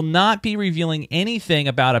will not be revealing anything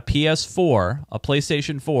about a PS4, a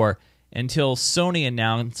PlayStation 4, until Sony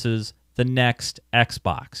announces the next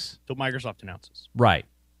Xbox. Until Microsoft announces. Right.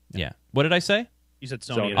 Yeah. What did I say? You said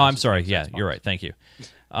Sony. Oh, I'm sorry. Yeah, you're right. Thank you.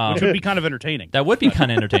 Which would be kind of entertaining. That would be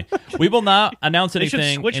kind of entertaining. We will not announce They should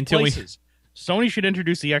anything switch until places. Sony should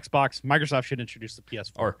introduce the Xbox. Microsoft should introduce the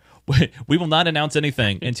PS4. Or we will not announce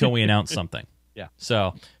anything until we announce something. Yeah.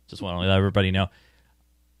 So just want to let everybody know.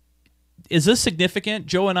 Is this significant?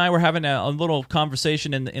 Joe and I were having a little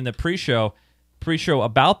conversation in the pre-show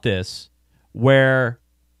about this, where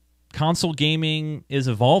console gaming is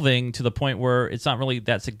evolving to the point where it's not really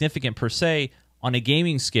that significant per se on a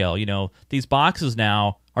gaming scale. You know, these boxes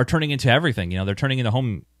now are turning into everything. You know, they're turning into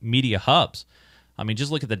home media hubs. I mean,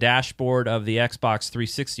 just look at the dashboard of the Xbox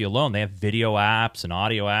 360 alone. They have video apps and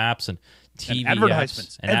audio apps and TV and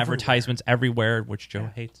advertisements apps and advertisements everywhere, which Joe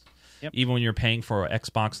hates. Yep. Even when you're paying for an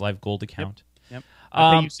Xbox Live Gold account. Yep.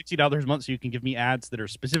 I pay you $60 a month so you can give me ads that are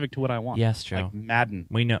specific to what I want. Yes, Joe. Like Madden.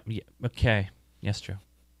 We know. Yeah, okay. Yes, Joe.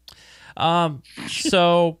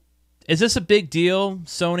 So is this a big deal?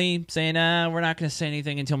 Sony saying, we're not going to say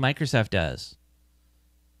anything until Microsoft does.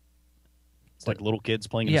 It's like little kids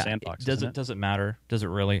playing in a sandbox. Does it matter? Does it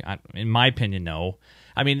really? In my opinion, no.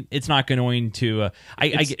 I mean, it's not going to.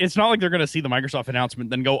 It's not like they're going to see the Microsoft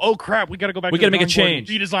announcement, then go, "Oh crap, we got to go back. We got to make a change,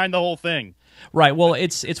 redesign the whole thing." Right. Well,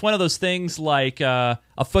 it's one of those things like a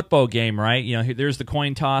football game, right? You know, there's the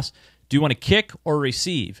coin toss. Do you want to kick or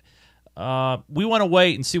receive? We want to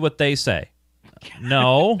wait and see what they say.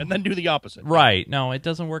 No, and then do the opposite. Right. No, it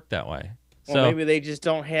doesn't work that way. Well, So maybe they just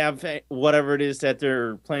don't have whatever it is that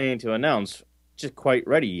they're planning to announce just quite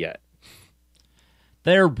ready yet.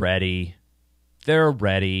 they're ready. They're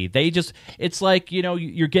ready. It's like, you know,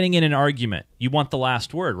 you're getting in an argument. You want the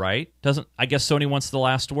last word, right? I guess Sony wants the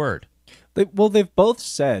last word. They've both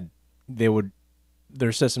said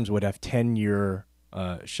their systems would have 10-year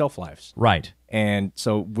shelf lives. Right. And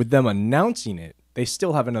so with them announcing it, they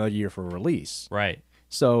still have another year for release. Right.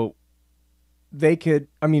 So they could,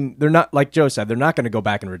 I mean, they're not, like Joe said, they're not going to go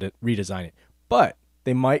back and redesign it. But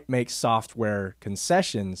they might make software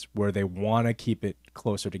concessions where they want to keep it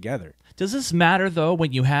closer together. Does this matter, though,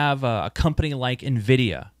 when you have a company like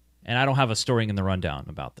NVIDIA? And I don't have a story in the rundown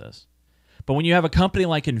about this. But when you have a company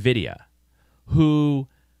like NVIDIA who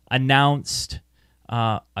announced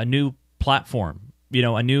a new platform, you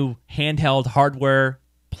know, a new handheld hardware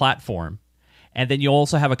platform, and then you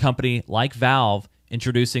also have a company like Valve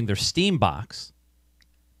introducing their Steam box,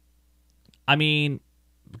 I mean,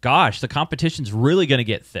 gosh, the competition's really going to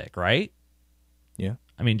get thick, right? Yeah.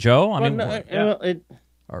 I mean, Joe,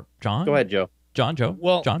 or John? Go ahead, Joe. Joe. Joe.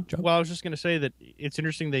 Well, I was just going to say that it's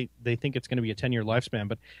interesting they think it's going to be a 10-year lifespan,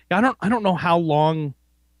 but I don't know how long.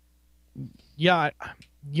 Yeah,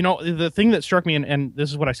 you know, the thing that struck me, and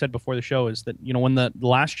this is what I said before the show, is that, you know, when the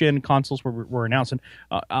last gen consoles were announced, and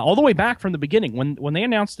all the way back from the beginning, when they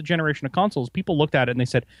announced the generation of consoles, people looked at it and they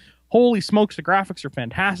said, "Holy smokes, the graphics are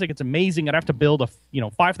fantastic! It's amazing. I'd have to build a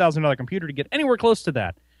 $5,000 computer to get anywhere close to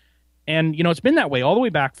that." And, you know, it's been that way all the way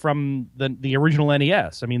back from the original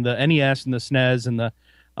NES. I mean, the NES and the SNES and the,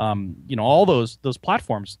 you know, all those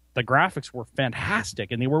platforms, the graphics were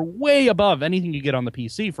fantastic, and they were way above anything you get on the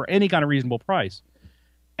PC for any kind of reasonable price.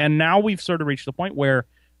 And now we've sort of reached the point where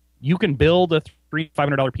you can build a $500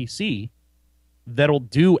 PC that'll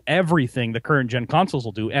do everything the current gen consoles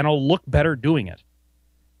will do, and it'll look better doing it.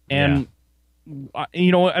 And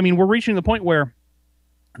we're reaching the point where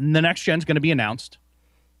the next gen is going to be announced,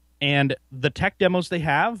 and the tech demos they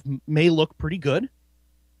have may look pretty good,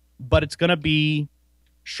 but it's going to be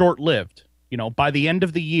short-lived. By the end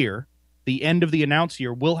of the year, the end of the announced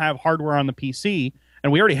year, we'll have hardware on the PC,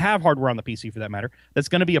 and we already have hardware on the PC for that matter. That's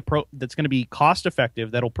going to be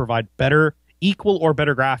cost-effective. That'll provide equal or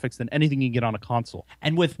better graphics than anything you can get on a console.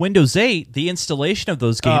 And with Windows 8, the installation of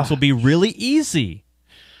those games will be really easy.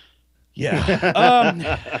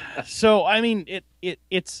 Yeah. So I mean,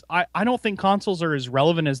 it's I don't think consoles are as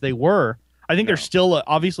relevant as they were. I think there's still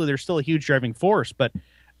a huge driving force, but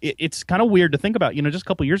it's kind of weird to think about. Just a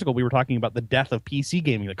couple years ago we were talking about the death of PC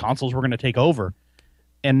gaming. The consoles were going to take over,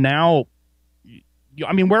 and now,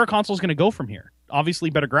 where are consoles going to go from here?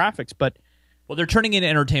 Obviously, better graphics, but. Well, they're turning into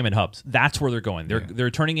entertainment hubs. That's where they're going. They're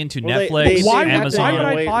turning into Netflix, Amazon. Why would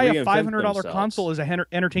I buy a $500 console as an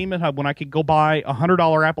entertainment hub when I could go buy a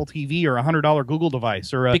 $100 Apple TV or a $100 Google device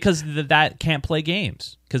because that can't play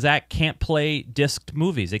games, because that can't play disced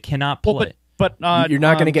movies. It cannot play. But you're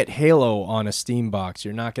not going to get Halo on a Steam box.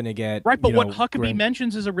 You're not going to get right. But what Huckabee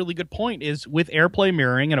mentions is a really good point. Is with AirPlay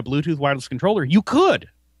mirroring and a Bluetooth wireless controller, you could.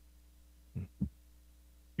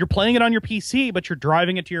 You're playing it on your PC, but you're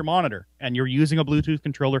driving it to your monitor, and you're using a Bluetooth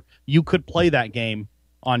controller. You could play that game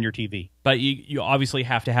on your TV. But you obviously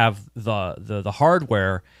have to have the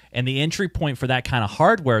hardware, and the entry point for that kind of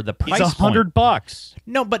hardware, the price is $100.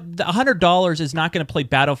 No, but the $100 is not going to play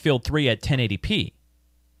Battlefield 3 at 1080p.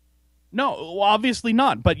 No, obviously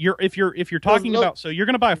not. But if you're talking about, so you're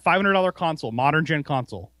going to buy a $500 console, modern gen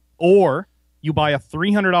console, or you buy a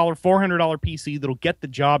 $300, $400 PC that'll get the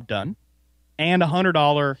job done, and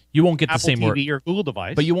 $100 you won't get Apple the same TV or Google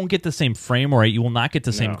device. But you won't get the same frame rate. You will not get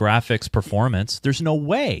the same graphics performance. There's no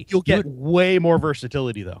way. You'll get way more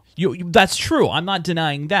versatility, though. That's true. I'm not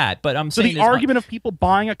denying that. But I'm saying the argument of people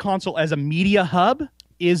buying a console as a media hub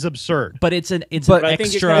is absurd. But it's an I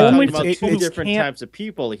think you're talking about two it's different types of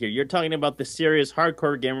people here. You're talking about the serious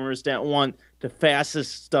hardcore gamers that want the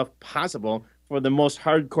fastest stuff possible for the most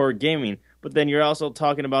hardcore gaming. But then you're also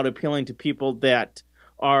talking about appealing to people that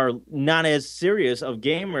are not as serious of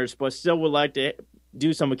gamers, but still would like to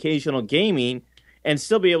do some occasional gaming and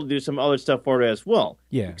still be able to do some other stuff for it as well.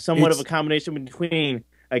 Yeah, somewhat of a combination between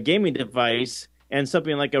a gaming device and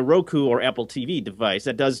something like a Roku or Apple TV device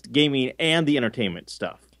that does gaming and the entertainment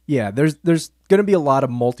stuff. Yeah, there's going to be a lot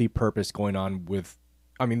of multi-purpose going on with,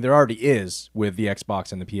 there already is with the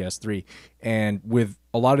Xbox and the PS3, and with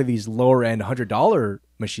a lot of these lower-end $100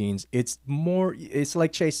 machines, it's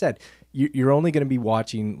like Chase said, you're only going to be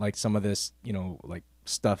watching like some of this, like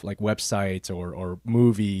stuff like websites or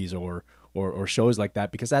movies or shows like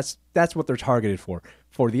that, because that's what they're targeted for.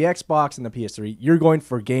 For the Xbox and the PS3, you're going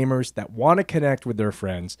for gamers that want to connect with their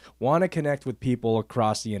friends, want to connect with people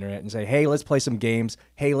across the internet and say, hey, let's play some games.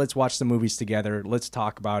 Hey, let's watch some movies together. Let's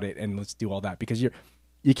talk about it and let's do all that, because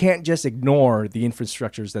you can't just ignore the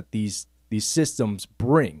infrastructures that these systems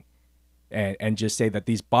bring. And just say that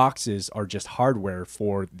these boxes are just hardware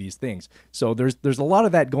for these things. So there's a lot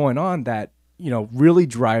of that going on that really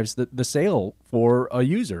drives the sale for a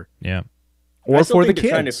user. Yeah, or for the kids.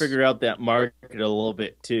 They're trying to figure out that market a little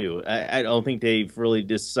bit too. I don't think they've really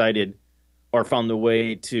decided or found the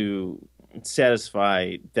way to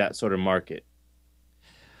satisfy that sort of market.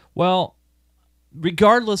 Well,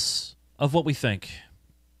 regardless of what we think,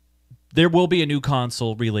 there will be a new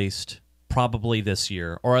console released probably this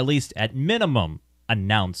year, or at least at minimum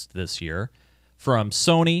announced this year, from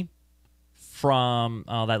Sony, from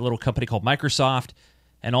that little company called Microsoft,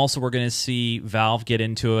 and also we're going to see Valve get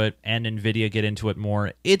into it and NVIDIA get into it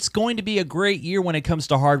more. It's going to be a great year when it comes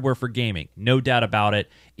to hardware for gaming, no doubt about it.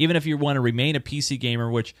 Even if you want to remain a PC gamer,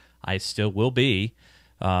 which I still will be,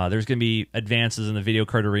 there's going to be advances in the video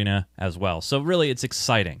card arena as well. So really, it's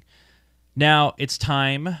exciting. Now, it's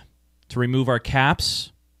time to remove our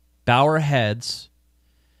caps, bow our heads,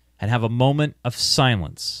 and have a moment of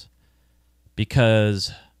silence,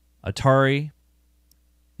 because Atari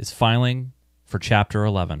is filing for Chapter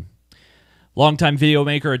 11. Longtime video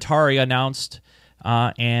maker Atari announced,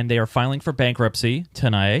 and they are filing for bankruptcy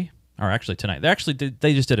tonight. Or actually tonight.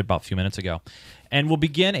 They just did it about a few minutes ago. And will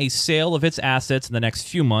begin a sale of its assets in the next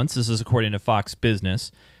few months. This is according to Fox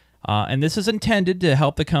Business. And this is intended to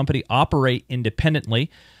help the company operate independently.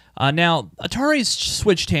 Now, Atari's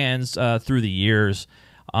switched hands through the years,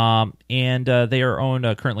 and they are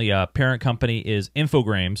owned currently. Parent company is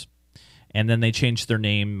Infogrames, and then they changed their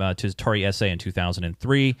name to Atari SA in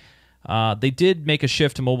 2003. They did make a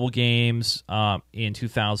shift to mobile games in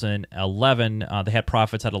 2011. They had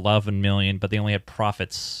profits at $11 million, but they only had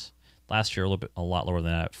profits last year a lot lower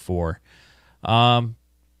than that at $4 million.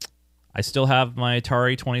 I still have my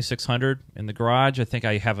Atari 2600 in the garage. I think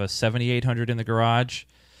I have a 7800 in the garage.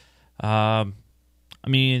 I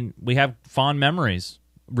mean, we have fond memories,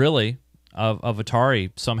 really, of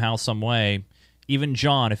Atari somehow, some way. Even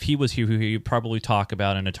John, if he was here, he'd probably talk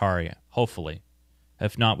about an Atari, hopefully.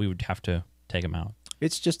 If not, we would have to take him out.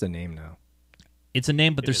 It's just a name now. It's a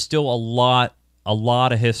name, but there's still a lot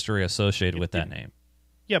of history associated with that name.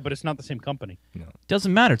 Yeah, but it's not the same company. No. It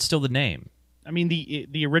doesn't matter. It's still the name. I mean,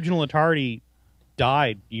 the original Atari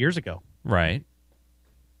died years ago. Right.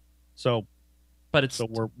 So, but it's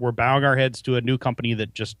we're bowing our heads to a new company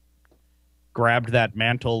that just grabbed that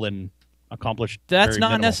mantle and accomplished. That's very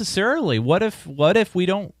not minimal. necessarily. What if we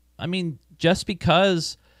don't? I mean, just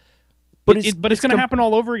because. But it's going to happen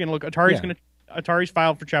all over again. Look, Atari's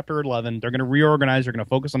filed for Chapter 11. They're going to reorganize. They're going to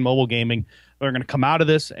focus on mobile gaming. They're going to come out of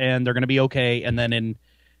this, and they're going to be okay. And then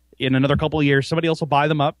in another couple of years, somebody else will buy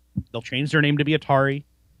them up. They'll change their name to be Atari,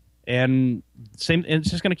 and it's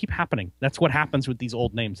just going to keep happening. That's what happens with these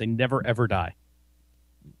old names. They never ever die.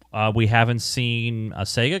 We haven't seen a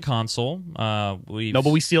Sega console. No,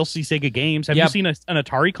 but we still see Sega games. Have you seen an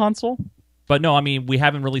Atari console? But no, I mean, we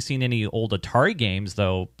haven't really seen any old Atari games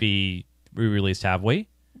though be re-released, have we?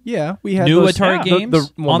 Yeah, we had new those, Atari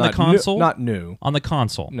games on the console. Not new on the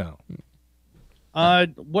console. No.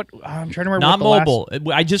 What I'm trying to remember. Not what mobile.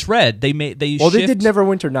 I just read they they did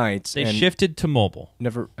Neverwinter Nights. They shifted to mobile.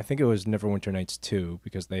 I think it was Neverwinter Nights 2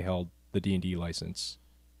 because they held the D&D license.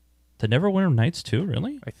 The Neverwinter Nights 2,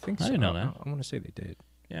 really? I think so. I didn't know that. I want to say they did.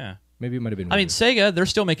 Yeah. Maybe it might have been. I mean, Sega, they're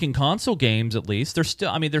still making console games at least. They're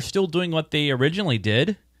still doing what they originally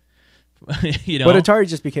did. You know. But Atari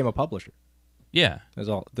just became a publisher. Yeah. That's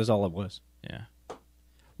all it was. Yeah.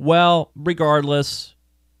 Well, regardless,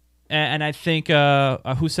 and I think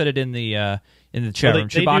who said it in the chat room?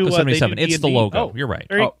 Chewbacca77. It's the logo. Oh, you're right.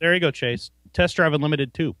 There you go, Chase. Test Drive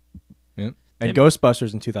Unlimited 2. Yeah. And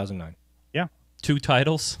Ghostbusters in 2009. Yeah. 2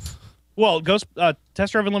 titles. Well,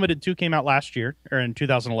 Test Drive Unlimited 2 came out last year, or in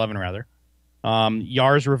 2011 rather.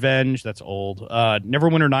 Yar's Revenge, that's old.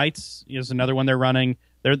 Neverwinter Nights is another one they're running.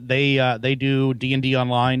 They do D&D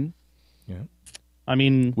Online. Yeah. I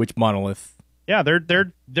mean, which Monolith? Yeah,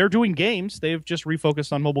 they're doing games. They've just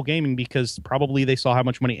refocused on mobile gaming because probably they saw how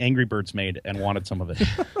much money Angry Birds made and wanted some of it.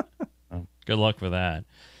 Good luck with that.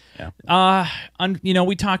 Yeah.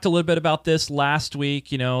 We talked a little bit about this last week.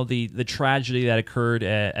 The tragedy that occurred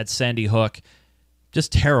at Sandy Hook,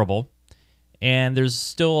 just terrible. And there's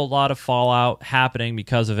still a lot of fallout happening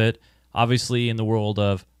because of it. Obviously, in the world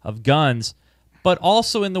of guns, but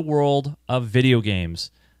also in the world of video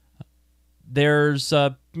games. There's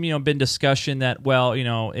been discussion that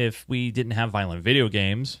if we didn't have violent video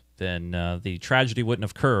games, then the tragedy wouldn't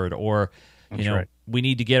have occurred, or right. We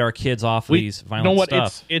need to get our kids off these violent stuff. You know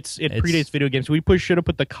what? Stuff. It predates video games. We should have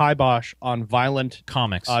put the kibosh on violent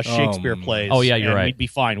comics, Shakespeare plays. Oh yeah, you're right. We'd be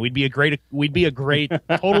fine. We'd be a great,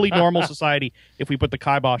 totally normal society if we put the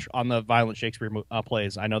kibosh on the violent Shakespeare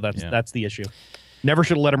plays. I know that's the issue. Never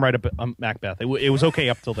should have let him write a Macbeth. It was okay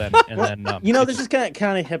up till then, and then this is kind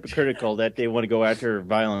of hypocritical that they want to go after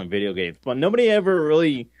violent video games, but nobody ever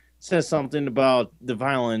really says something about the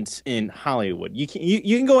violence in Hollywood. You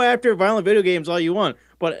can go after violent video games all you want,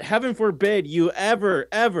 but heaven forbid you ever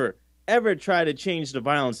try to change the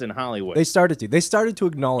violence in Hollywood. They started to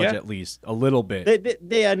acknowledge at least a little bit.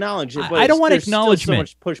 They acknowledge it, but I don't want acknowledgement.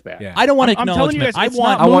 So much pushback. Yeah. I don't want I'm telling you acknowledgement.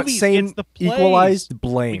 guys, I want movies, same it's the plays. equalized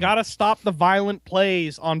blame. We got to stop the violent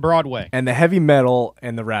plays on Broadway and the heavy metal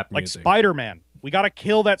and the rap like music. Spider-Man. We got to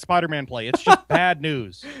kill that Spider-Man play. It's just bad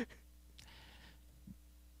news.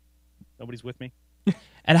 Nobody's with me?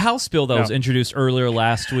 And House Bill that was introduced earlier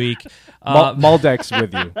last week. Maldek's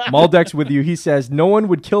with you. Maldek's with you. He says no one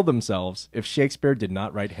would kill themselves if Shakespeare did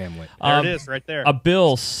not write Hamlet. There it is, right there. A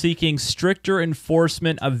bill seeking stricter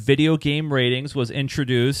enforcement of video game ratings was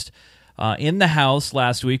introduced in the House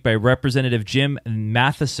last week by Representative Jim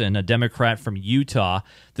Matheson, a Democrat from Utah.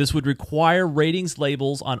 This would require ratings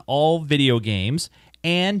labels on all video games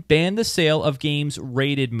and ban the sale of games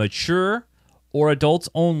rated mature or adults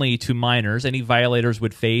only to minors. Any violators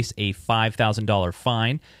would face a $5,000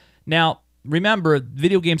 fine. Now, remember,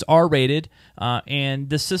 video games are rated, and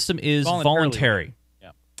the system is voluntary.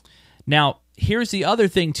 Yeah. Now, here's the other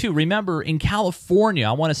thing, too. Remember, in California,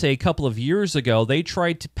 I want to say a couple of years ago, they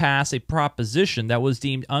tried to pass a proposition that was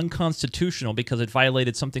deemed unconstitutional because it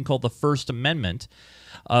violated something called the First Amendment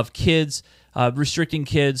of kids, restricting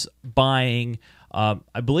kids buying,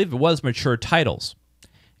 I believe it was mature titles.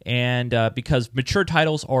 And because mature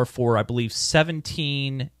titles are for, I believe,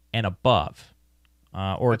 17 and above,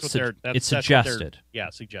 or it's suggested. Yeah,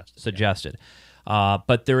 suggested. Suggested.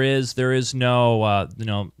 But there is no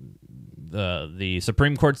the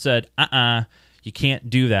Supreme Court said, you can't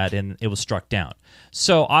do that, and it was struck down.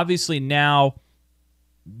 So obviously now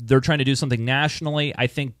they're trying to do something nationally. I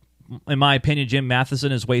think, in my opinion, Jim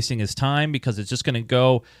Matheson is wasting his time because it's just going to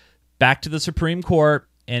go back to the Supreme Court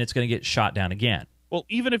and it's going to get shot down again. Well,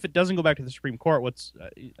 even if it doesn't go back to the Supreme Court,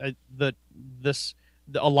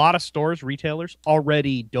 a lot of stores, retailers,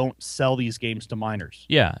 already don't sell these games to minors.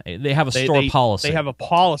 Yeah, they have a store policy. They have a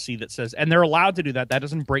policy that says, and they're allowed to do that. That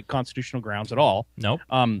doesn't break constitutional grounds at all. Nope.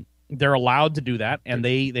 They're allowed to do that, and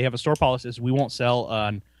they have a store policy that says we won't sell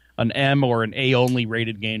an M or an A only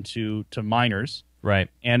rated game to minors. Right.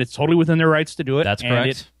 And it's totally within their rights to do it. That's and correct.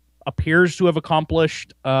 It appears to have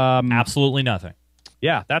accomplished absolutely nothing.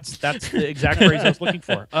 Yeah, that's the exact phrase I was looking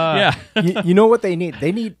for. Yeah. you know what they need?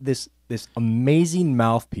 They need this amazing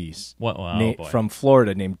mouthpiece from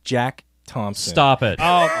Florida named Jack Thompson. Stop it.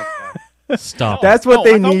 Oh, stop. That's what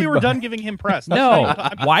they I need. thought we were done giving him press. No.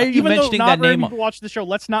 Why are you mentioning that name? Even though not ready to watch the show,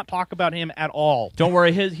 let's not talk about him at all. Don't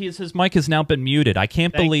worry, his mic has now been muted. I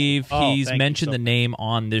can't believe he's mentioned the name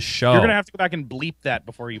on this show. You're going to have to go back and bleep that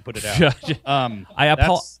before you put it out.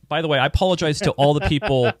 By the way, I apologize to all the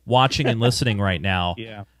people watching and listening right now.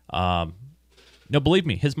 Yeah. No, believe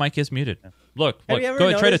me, his mic is muted. Look, Have you ever go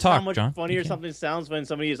ahead, try to noticed talk, how much John. funnier something sounds when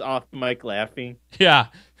somebody is off mic laughing? Yeah.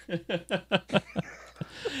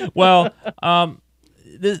 Well,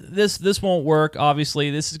 this won't work.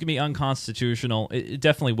 Obviously, this is gonna be unconstitutional. It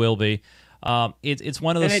definitely will be. It's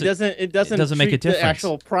one of those. And it doesn't make a treat difference. the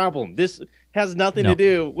actual problem. This has nothing to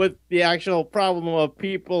do with the actual problem of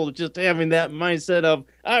people just having that mindset of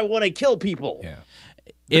I want to kill people.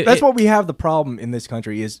 Yeah, that's what we have. The problem in this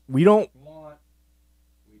country is we don't want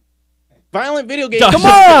violent video games. Come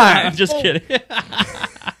on, I'm just kidding.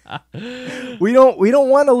 we don't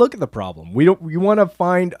want to look at the problem. We want to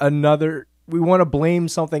find another. We want to blame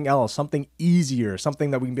something else, something easier,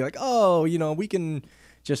 something that we can be like, oh, we can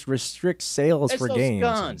just restrict sales for those games.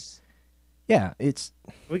 Guns. Yeah, it's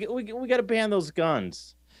we got to ban those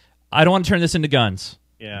guns. I don't want to turn this into guns.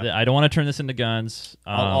 Yeah, I don't want to turn this into guns.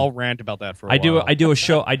 I'll rant about that for a while. I do a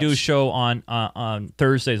show on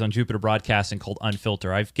Thursdays on Jupiter Broadcasting called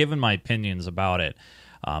Unfilter. I've given my opinions about it,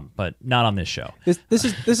 but not on this show. This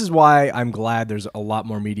is why I'm glad there's a lot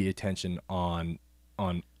more media attention on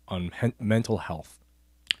mental health.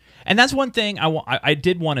 And that's one thing I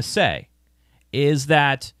did want to say is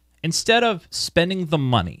that instead of spending the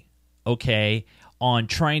money, on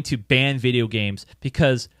trying to ban video games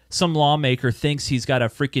because some lawmaker thinks he's got a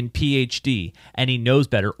freaking PhD and he knows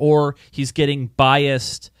better, or he's getting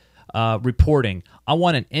biased reporting, I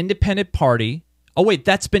want an independent party. Oh, wait,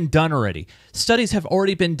 that's been done already. Studies have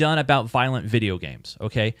already been done about violent video games,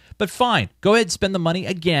 okay? But fine, go ahead and spend the money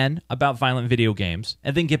again about violent video games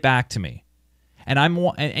and then get back to me. And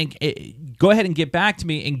go ahead and get back to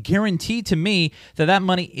me and guarantee to me that that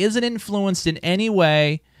money isn't influenced in any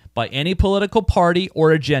way by any political party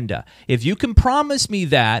or agenda. If you can promise me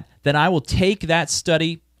that, then I will take that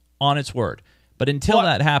study on its word. But until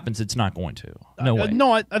that happens, it's not going to. No way.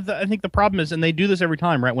 No, I think the problem is, and they do this every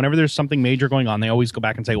time, right? Whenever there's something major going on, they always go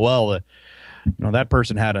back and say, well, that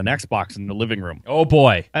person had an Xbox in the living room. Oh,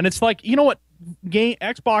 boy. And it's like, you know what?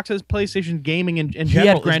 Xboxes, PlayStation, gaming in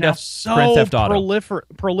general Grand is now Theft so Auto.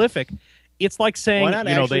 prolific. It's like saying,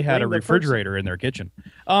 they had a refrigerator in their kitchen.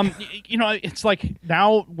 It's like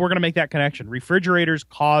now we're going to make that connection. Refrigerators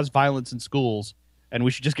cause violence in schools, and we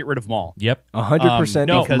should just get rid of them all. Yep. 100%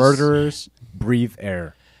 of murderers breathe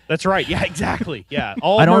air. That's right. Yeah, exactly. Yeah.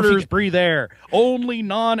 All murderers breathe air. Only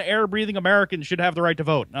non-air breathing Americans should have the right to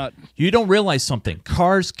vote. You don't realize something.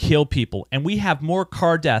 Cars kill people, and we have more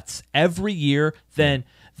car deaths every year than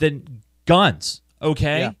guns,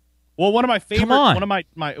 okay? Yeah. Well, one of my favorite,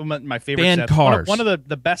 my favorite ban stats, cars. One of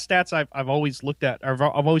the best stats I've always looked at, I've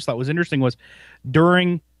always thought was interesting was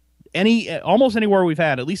during almost anywhere we've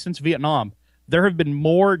had, at least since Vietnam, there have been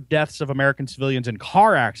more deaths of American civilians in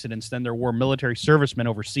car accidents than there were military servicemen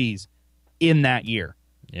overseas in that year.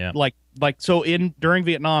 Yeah. During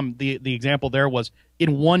Vietnam, the example there was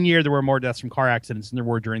in 1 year there were more deaths from car accidents than there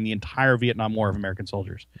were during the entire Vietnam War of American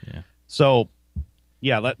soldiers. Yeah. So,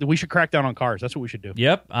 yeah, we should crack down on cars. That's what we should do.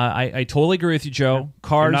 Yep, I totally agree with you, Joe.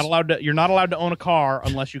 Cars. You're not allowed to own a car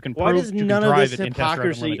unless you can prove you can drive it. Why does none of this in test drive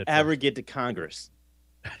hypocrisy unlimited ever get to Congress?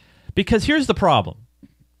 Because here's the problem,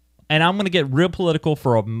 and I'm going to get real political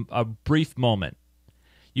for a brief moment.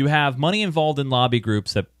 You have money involved in lobby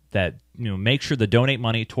groups that make sure to donate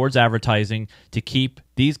money towards advertising to keep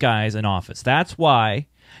these guys in office. That's why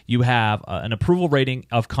you have an approval rating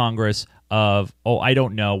of Congress of I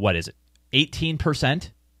don't know, what is it, 18%?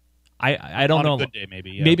 I don't know. On a good day,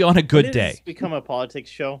 maybe. Yeah. Maybe on a good Did day. this become a politics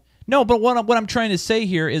show? No, but what I'm trying to say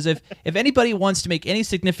here is if anybody wants to make any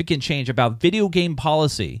significant change about video game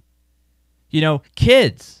policy,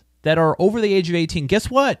 kids that are over the age of 18, guess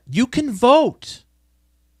what? You can vote.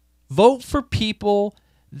 Vote for people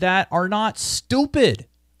that are not stupid,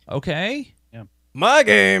 okay? Yeah. My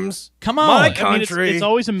games. Come on. My I mean, country. it's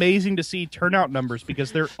always amazing to see turnout numbers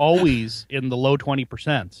because they're always in the low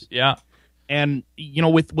 20%. Yeah. And,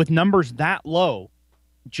 with numbers that low,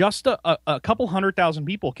 just a couple 100,000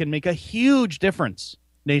 people can make a huge difference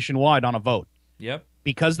nationwide on a vote. Yep.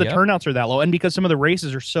 Because the turnouts are that low and because some of the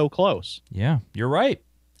races are so close. Yeah, you're right.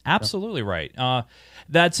 Absolutely right.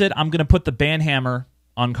 That's it. I'm going to put the ban hammer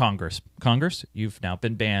on Congress. Congress, you've now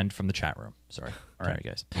been banned from the chat room. Sorry. All right,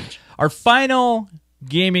 guys. Our final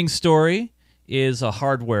gaming story is a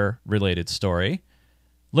hardware-related story.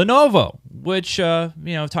 Lenovo, which,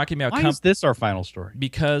 talking about... Why is this our final story?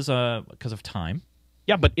 Because of time.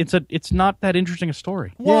 Yeah, but it's not that interesting a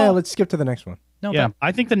story. Yeah, let's skip to the next one. No, yeah,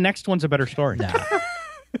 I think the next one's a better story. No,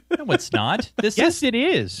 it's not. Yes, it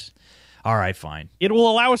is. All right, fine. It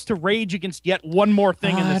will allow us to rage against yet one more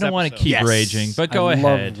thing in this I don't want to keep Yes. raging, but go I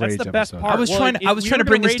ahead. love That's the best episodes. part. I was trying to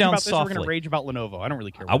bring this down We're softly. going to rage about Lenovo. I don't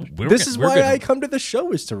really care. This is why I come to the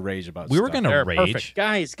show, is to rage about We stuff. were going to They're rage. perfect.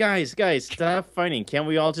 Guys, stop fighting. Can't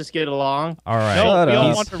we all just get along? All right. No, we all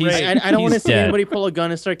up. want to He's- rage. I don't want to He's see dead. anybody pull a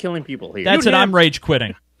gun and start killing people here. That's it. I'm rage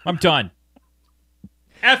quitting. I'm done.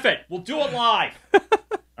 F it. We'll do it live.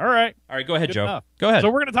 All right. All right, go ahead, Good Joe. enough. Go ahead. So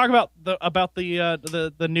we're going to talk about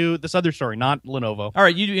the new this other story, not Lenovo. All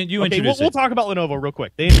right, you Okay, introduce we'll it. talk about Lenovo real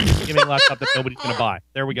quick. They introduced a gaming laptop that nobody's going to buy.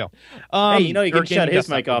 There we go. Hey, you or can shut gaming his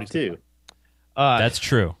desktop mic off nobody's gonna too. buy. That's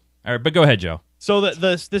true. All right, but go ahead, Joe. So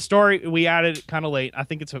this story we added kind of late. I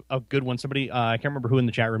think it's a good one. Somebody I can't remember who in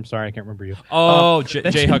the chat room. Sorry, I can't remember you. Oh, Jay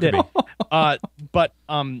mentioned it. Huckabee. But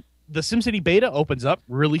the SimCity Beta opens up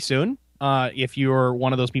really soon. If you're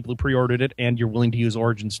one of those people who pre-ordered it and you're willing to use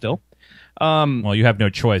Origin still. Well, you have no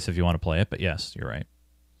choice if you want to play it, but yes, you're right.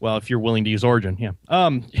 Well, if you're willing to use Origin, yeah.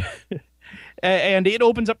 And it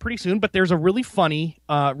opens up pretty soon, but there's a really funny,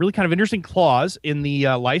 really kind of interesting clause in the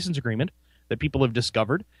license agreement that people have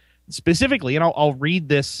discovered. Specifically, and I'll read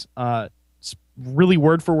this really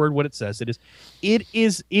word for word what it says. It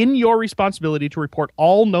is in your responsibility to report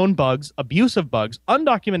all known bugs, abusive bugs,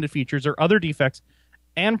 undocumented features, or other defects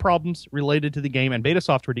and problems related to the game and beta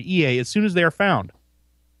software to EA as soon as they are found.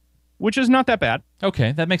 Which is not that bad.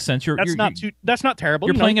 Okay, that makes sense. That's not terrible.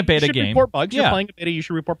 You're playing a beta you should game. Report bugs. Yeah. You're playing a beta. You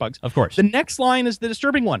should report bugs. Of course. The next line is the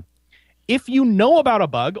disturbing one. If you know about a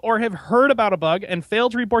bug or have heard about a bug and fail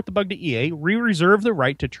to report the bug to EA, we reserve the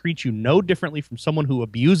right to treat you no differently from someone who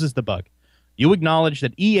abuses the bug. You acknowledge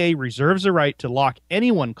that EA reserves the right to lock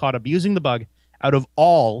anyone caught abusing the bug out of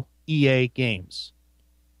all EA games.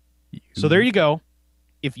 So there you go.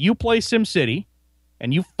 If you play SimCity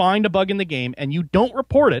and you find a bug in the game and you don't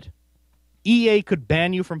report it, EA could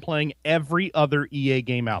ban you from playing every other EA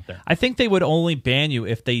game out there. I think they would only ban you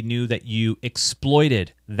if they knew that you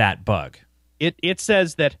exploited that bug. It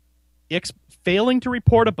says that failing to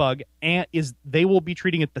report a bug they will be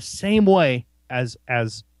treating it the same way as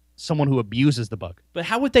someone who abuses the bug. But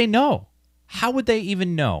how would they know? How would they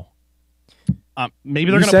even know? Maybe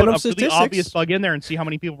they're going to put a really obvious bug in there and see how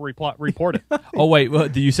many people report it. Oh, wait. Well,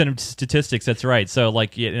 you sent them statistics. That's right. So,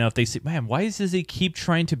 like, if they say, man, why does he keep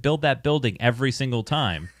trying to build that building every single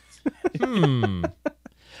time?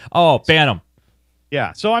 Oh, ban them.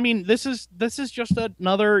 Yeah. So, I mean, this is just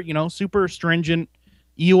another, super stringent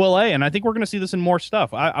EULA, and I think we're going to see this in more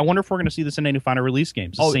stuff. I wonder if we're going to see this in any final release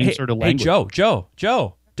games. The same sort of language. Hey,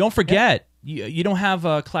 Joe, don't forget. You don't have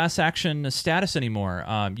a class action status anymore.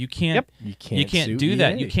 You can't do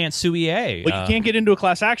that. You can't sue EA. But you can't get into a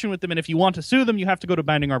class action with them, and if you want to sue them, you have to go to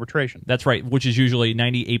binding arbitration. That's right, which is usually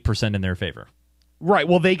 98% in their favor. Right.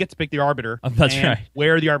 Well, they get to pick the arbiter. That's and right.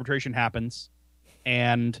 Where the arbitration happens,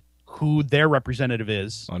 and who their representative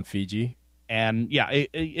is on Fiji. And yeah,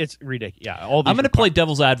 it's ridiculous. Yeah, all. I'm going to play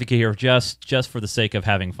devil's advocate here, just for the sake of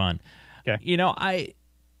having fun. Okay.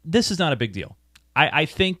 This is not a big deal. I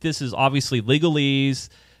think this is obviously legalese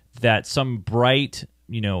that some bright,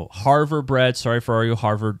 Harvard-bred, sorry for all you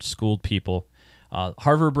Harvard-schooled people,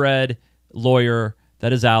 Harvard-bred lawyer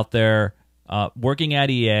that is out there working at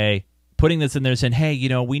EA, putting this in there saying, hey,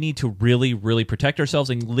 we need to really, really protect ourselves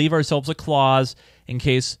and leave ourselves a clause in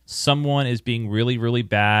case someone is being really, really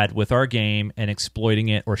bad with our game and exploiting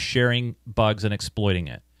it or sharing bugs and exploiting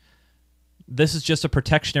it. This is just a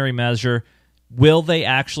protectionary measure. Will they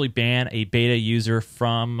actually ban a beta user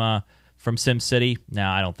from SimCity? No,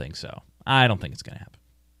 I don't think so. I don't think it's going to happen.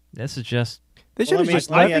 This is just... They should have Well, just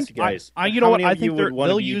let me left. ask you guys. you know how what? many I of you think would want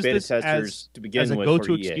to they'll be use beta this testers to begin as a with go-to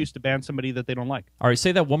for EA? excuse to ban somebody that they don't like. All right,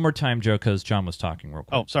 say that one more time, Joe, because John was talking real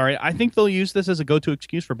quick. Oh, sorry. I think they'll use this as a go-to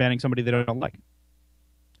excuse for banning somebody they don't like.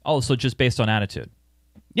 Oh, so just based on attitude.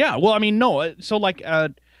 Yeah. Well, I mean, no. So, like,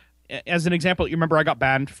 as an example, you remember I got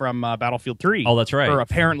banned from Battlefield 3. Oh, that's right. For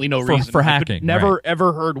apparently no For- reason. for I could hacking, never right.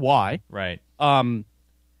 ever heard why. Right. And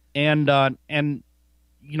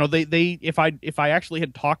you know, they if I actually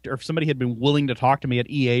had talked, or if somebody had been willing to talk to me at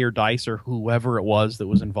EA or DICE or whoever it was that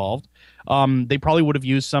was involved, they probably would have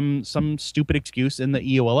used some stupid excuse in the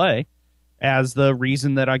EULA as the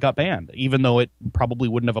reason that I got banned, even though it probably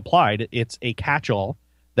wouldn't have applied. It's a catch-all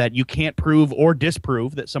that you can't prove or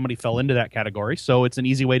disprove that somebody fell into that category. So it's an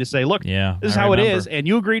easy way to say, look, Yeah, this is I how remember. it is, and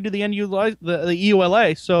you agreed to the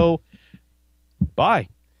EULA, so bye.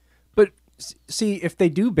 But see, if they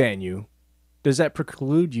do ban you, does that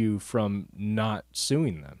preclude you from not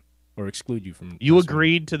suing them or exclude you from? You not suing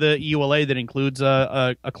agreed to the EULA that includes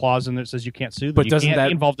a clause in there that says you can't sue them. But You doesn't can't that-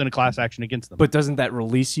 be involved in a class action against them. them? But doesn't that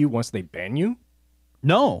release you once they ban you?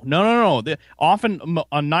 No. Often,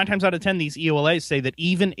 9 times out of 10, these EULAs say that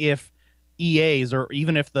even if EAs or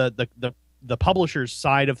even if the publisher's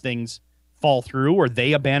side of things fall through or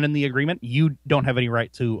they abandon the agreement, you don't have any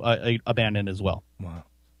right to abandon as well. Wow.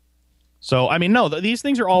 So, I mean, no, these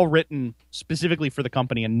things are all written specifically for the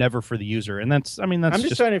company and never for the user. And that's I'm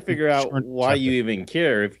just trying to figure out why you even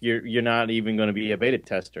care if you're not even going to be a beta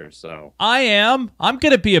tester. So I am. I'm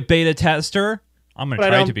going to be a beta tester. I'm going to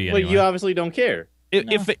try to be But anyway. you obviously don't care.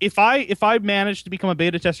 If I managed to become a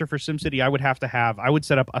beta tester for SimCity, I would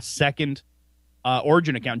set up a second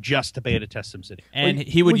Origin account just to beta test SimCity. And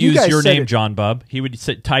he would use your name, John Bub. He would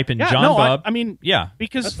type in John Bub. I mean, yeah,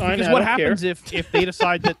 because fine, what I don't happens if they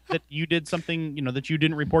decide that you did something, you know, that you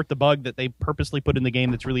didn't report the bug that they purposely put in the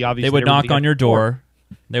game that's really obvious. They would that knock everybody on had your before. door.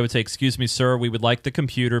 They would say, "Excuse me, sir. We would like the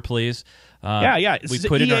computer, please." Yeah. We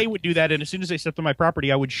put EA in would do that, and as soon as they stepped on my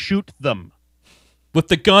property, I would shoot them. with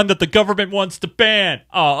the gun that the government wants to ban.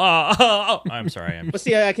 Oh. I'm sorry. But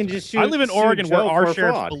see, I can just shoot. I live in shoot Oregon where Joe our for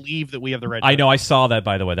sheriffs fraud. believe that we have the right. I know. I saw that,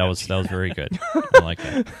 by the way. That was very good. I like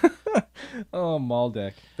that. Oh,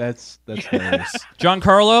 Maldek. That's hilarious.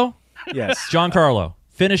 Giancarlo? Yes. Giancarlo,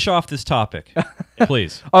 finish off this topic,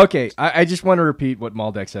 please. Okay, I just want to repeat what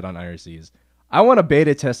Maldek said on IRCs. I want to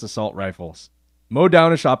beta test assault rifles, mow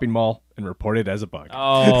down a shopping mall, and report it as a bug.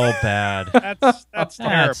 Oh, bad. That's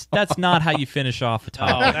terrible. That's not how you finish off a No,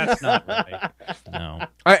 topic. that's not right. No.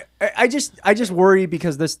 I just worry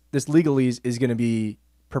because this legalese is going to be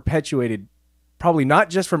perpetuated, probably not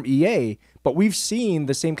just from EA, but we've seen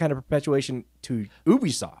the same kind of perpetuation to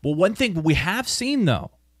Ubisoft. Well, one thing we have seen,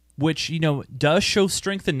 though, which, you know, does show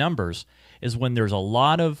strength in numbers, is when there's a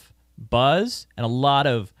lot of buzz and a lot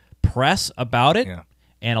of press about it, Yeah.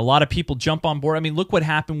 and a lot of people jump on board. I mean, look what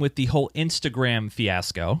happened with the whole Instagram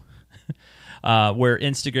fiasco, where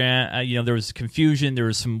Instagram, you know, there was confusion, there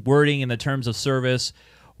was some wording in the terms of service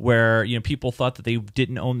where, you know, people thought that they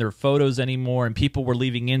didn't own their photos anymore, and people were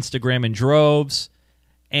leaving Instagram in droves,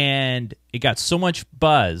 and it got so much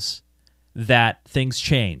buzz that things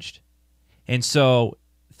changed. And so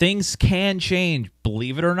things can change,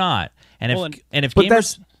 believe it or not. And if But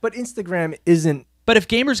gamers, but Instagram isn't. but if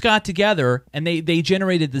gamers got together and they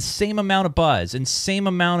generated the same amount of buzz and same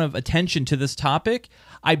amount of attention to this topic,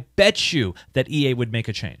 I bet you that EA would make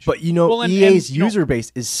a change. But you know, Well, and- EA's and, you know- user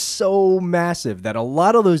base is so massive that a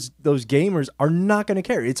lot of those gamers are not going to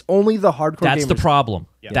care. It's only the hardcore. That's gamers. the problem.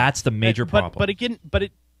 That's the major problem. But again,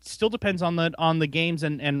 it still depends on the games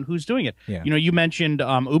and who's doing it. Yeah. You know, you mentioned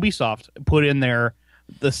Ubisoft put in there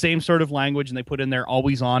the same sort of language, and they put in there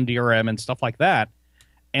always on DRM and stuff like that.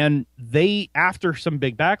 And they, after some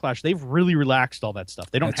big backlash, they've really relaxed all that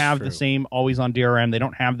stuff. They don't That's have true. the same always on DRM. They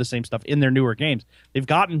don't have the same stuff in their newer games. They've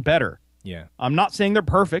gotten better. Yeah. I'm not saying they're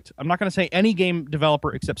perfect. I'm not going to say any game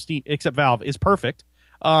developer except Valve is perfect.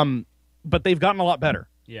 But they've gotten a lot better.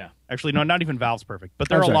 yeah. Actually, no, not even Valve's perfect, but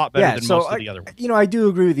they're I'm a sorry. lot better Yeah, than so most of the other ones. You know, I do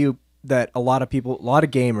agree with you that a lot of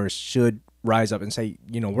gamers should rise up and say,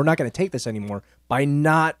 you know, we're not going to take this anymore by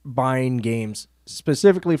not buying games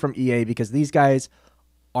specifically from EA, because these guys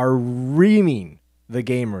are reaming the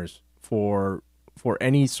gamers for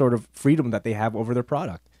any sort of freedom that they have over their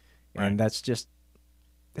product. And that's just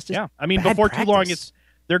Yeah, I mean, bad before too long, practice.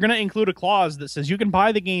 they're going to include a clause that says you can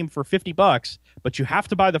buy the game for $50, but you have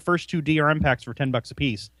to buy the first 2 DRM packs for $10 a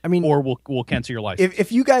piece. I mean, or we'll cancel your license.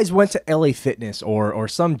 if you guys went to LA Fitness or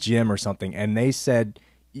some gym or something, and they said,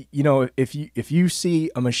 you know, if you see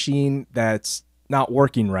a machine that's not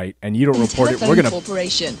working right and you don't report it, we're gonna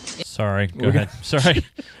Corporation. Sorry. Go ahead. Sorry.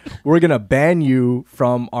 we're gonna ban you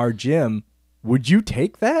from our gym. Would you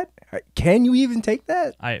take that? Can you even take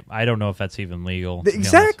that? I don't know if that's even legal.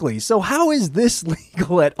 Exactly. So how is this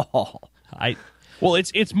legal at all? Well,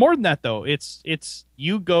 it's more than that though. It's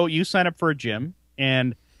you sign up for a gym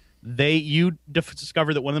and you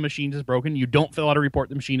discover that one of the machines is broken. You don't fill out a report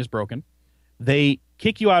the machine is broken. They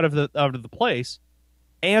kick you out of the place,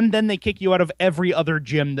 and then they kick you out of every other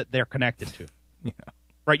gym that they're connected to. Yeah.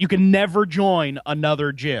 Right? You can never join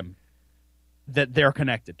another gym that they're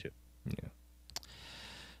connected to. Yeah.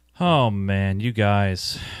 Oh man, you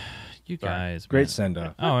guys, great send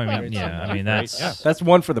off. Oh, I mean, that's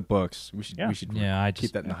one for the books. We should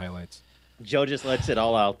keep that in the highlights. Joe just lets it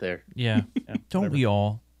all out there. Yeah. Don't we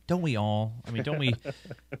all? I mean, don't we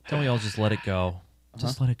all just let it go?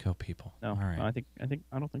 Just let it go, people. No, all right.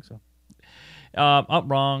 I don't think so.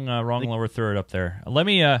 Wrong lower third up there. Let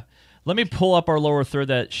me pull up our lower third.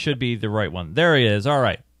 That should be the right one. There he is. All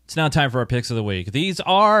right. It's now time for our picks of the week. These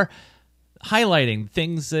are highlighting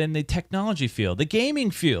things in the technology field, the gaming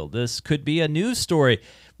field. This could be a news story.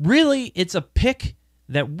 Really, it's a pick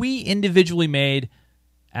that we individually made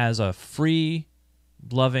as a free,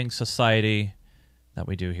 loving society that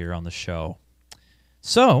we do here on the show.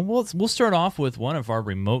 So we'll start off with one of our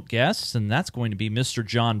remote guests, and that's going to be Mr.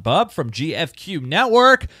 John Bubb from GFQ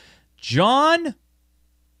Network. John,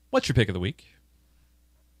 what's your pick of the week?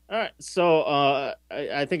 All right, so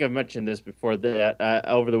I think I've mentioned this before that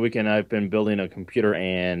over the weekend I've been building a computer,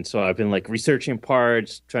 and so I've been like researching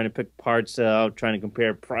parts, trying to pick parts out, trying to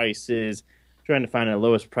compare prices, trying to find the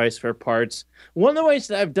lowest price for parts. One of the ways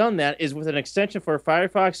that I've done that is with an extension for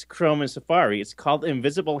Firefox, Chrome, and Safari. It's called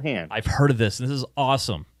Invisible Hand. I've heard of this. This is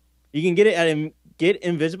awesome. You can get it at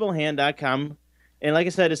getinvisiblehand.com. And like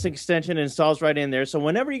I said, this extension installs right in there. So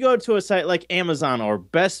whenever you go to a site like Amazon or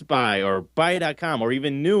Best Buy or Buy.com or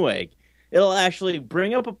even Newegg, it'll actually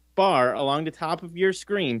bring up a bar along the top of your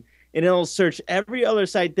screen, and it'll search every other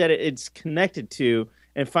site that it's connected to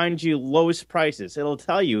and find you lowest prices. It'll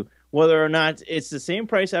tell you whether or not it's the same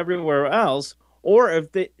price everywhere else or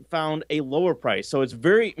if they found a lower price. So it's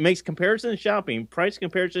price comparison shopping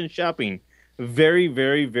very,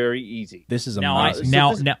 very, very easy. This is now,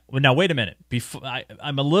 wait a minute.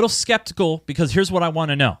 I'm a little skeptical because here's what I want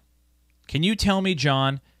to know. Can you tell me,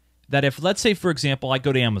 John, that if, let's say, for example, I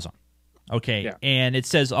go to Amazon, okay, and it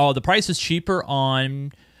says, oh, the price is cheaper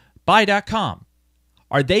on Buy.com,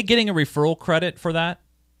 are they getting a referral credit for that?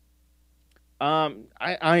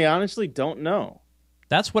 I honestly don't know.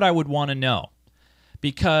 That's what I would want to know.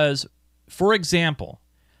 Because, for example,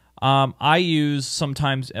 I use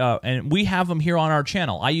sometimes, and we have them here on our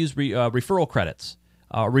channel, I use referral credits,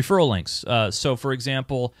 referral links. So, for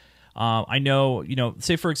example, I know,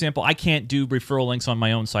 say, for example, I can't do referral links on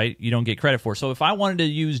my own site. You don't get credit for. So if I wanted to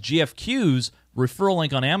use GFQ's referral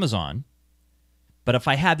link on Amazon, but if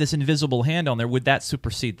I had this invisible hand on there, would that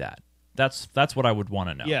supersede that? That's what I would want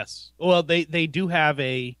to know. Yes. Well, they do have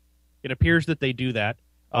it appears that they do that.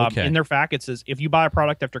 Okay. In their FAQ, it says, if you buy a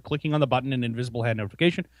product after clicking on the button in Invisible Hand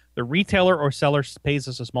notification, the retailer or seller pays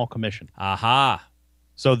us a small commission. Aha.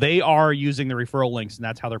 So they are using the referral links, and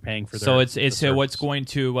that's how they're paying for their So it's what's going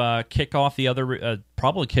to kick off the other,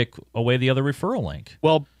 probably kick away the other referral link.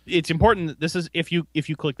 Well, it's important that this is if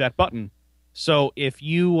you click that button. So if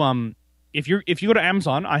you go to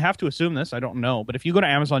Amazon, I have to assume this, I don't know, but if you go to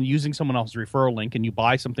Amazon using someone else's referral link and you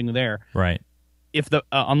buy something there, right? If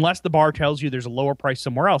unless the bar tells you there's a lower price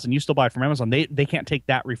somewhere else and you still buy it from Amazon, they can't take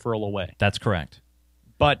that referral away. That's correct.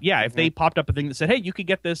 But yeah, if they popped up a thing that said, "Hey, you could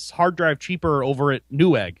get this hard drive cheaper over at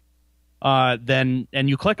Newegg," and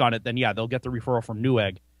you click on it, then yeah, they'll get the referral from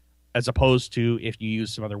Newegg, as opposed to if you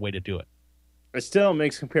use some other way to do it. It still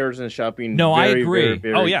makes comparison shopping. No, very, I agree.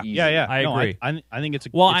 Very, very easy. I agree. I think it's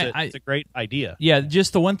a great idea. Yeah,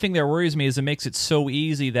 just the one thing that worries me is it makes it so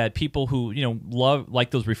easy that people who love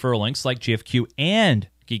like those referral links, like GFQ and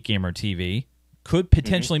Geek Gamer TV, could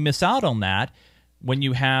potentially miss out on that when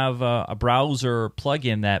you have a browser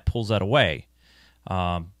plugin that pulls that away.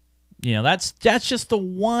 That's just the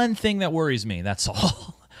one thing that worries me. That's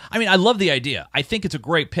all. I mean, I love the idea. I think it's a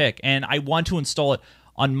great pick, and I want to install it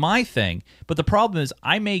on my thing, but the problem is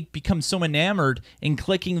I may become so enamored in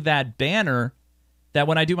clicking that banner that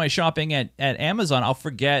when I do my shopping at Amazon, I'll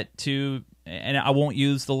forget to, and I won't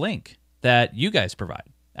use the link that you guys provide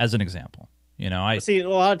as an example. I see a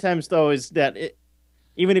lot of times though is that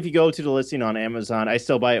even if you go to the listing on Amazon, I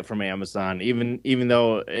still buy it from Amazon, even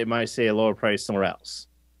though it might say a lower price somewhere else.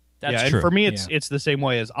 That's true. And for me, it's the same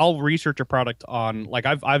way as I'll research a product on, like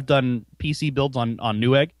I've done PC builds on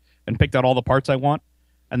Newegg and picked out all the parts I want.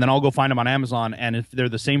 And then I'll go find them on Amazon, and if they're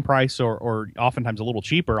the same price or oftentimes a little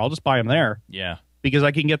cheaper, I'll just buy them there. Yeah. Because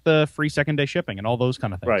I can get the free second-day shipping and all those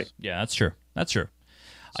kind of things. Right. Yeah, that's true. That's true.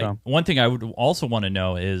 So One thing I would also want to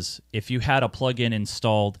know is if you had a plugin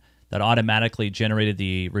installed that automatically generated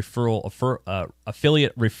the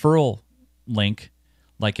affiliate referral link,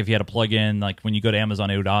 like if you had a plugin, like when you go to Amazon,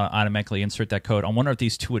 it would automatically insert that code. I wonder if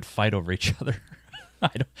these two would fight over each other.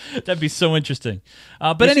 That'd be so interesting.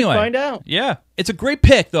 But anyway, find out. Yeah, it's a great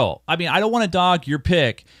pick, though. I mean, I don't want to dog your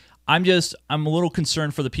pick. I'm a little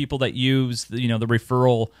concerned for the people that use the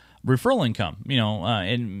referral income,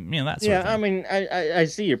 and that sort of thing. I mean, I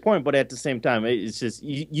see your point, but at the same time, it's just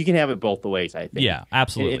you can have it both the ways. I think. Yeah,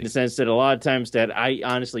 absolutely. In the sense that a lot of times that I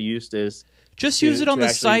honestly use this. Just use it on the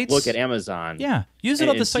sites. Look at Amazon. Yeah, use it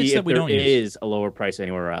on the sites that we don't use. There is a lower price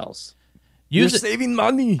anywhere else. You're saving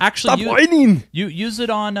money. Actually, stop whining. Use it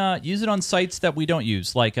on sites that we don't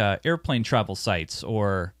use, like airplane travel sites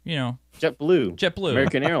or JetBlue,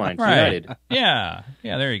 American Airlines, right. United. Yeah,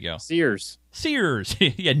 there you go. Sears.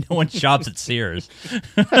 Yeah, no one shops at Sears.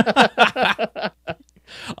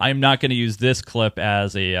 I'm not going to use this clip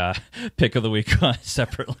as a pick of the week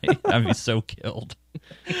separately. I'd be so killed.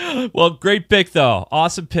 Well, great pick, though.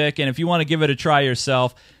 Awesome pick. And if you want to give it a try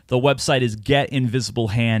yourself, the website is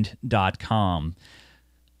getinvisiblehand.com.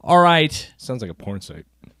 All right. Sounds like a porn site.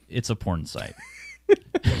 It's a porn site.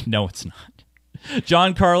 No, it's not.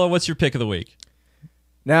 John Carlo, what's your pick of the week?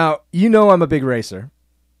 Now, I'm a big racer.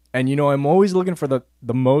 And, I'm always looking for the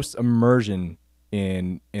most immersion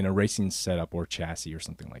in a racing setup or chassis or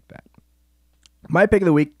something like that. My pick of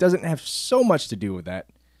the week doesn't have so much to do with that.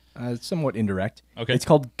 It's somewhat indirect. Okay. It's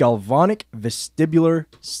called galvanic vestibular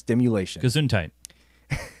stimulation. Gesundheit.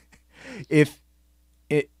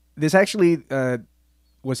 This actually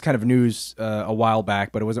was kind of news a while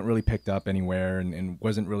back, but it wasn't really picked up anywhere and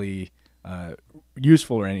wasn't really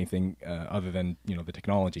useful or anything other than the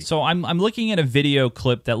technology. So I'm looking at a video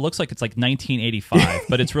clip that looks like it's like 1985,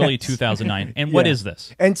 but it's really 2009. And what is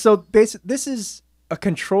this? And so this is a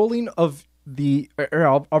controlling of the.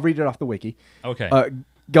 I'll read it off the wiki. Okay.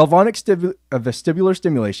 Galvanic vestibular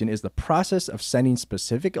stimulation is the process of sending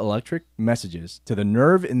specific electric messages to the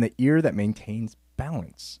nerve in the ear that maintains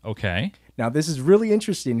balance. Okay. Now, this is really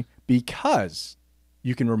interesting because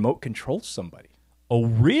you can remote control somebody. Oh,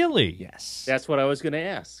 really? Yes. That's what I was going to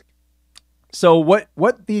ask. So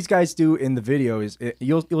what these guys do in the video is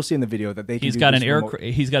you'll see in the video that they can he's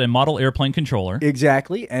got a model airplane controller.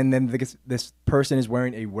 Exactly, and then this person is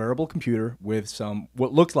wearing a wearable computer with some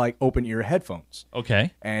what looks like open ear headphones.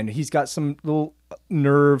 Okay. And he's got some little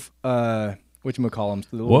nerve whatchamacallums,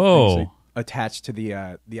 the little Whoa. things attached to the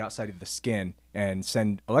outside of the skin and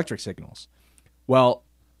send electric signals. Well,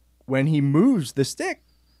 when he moves the stick,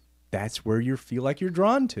 that's where you feel like you're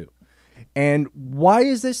drawn to. And why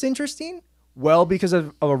is this interesting? Well, because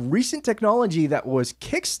of a recent technology that was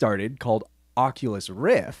kickstarted called Oculus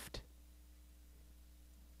Rift,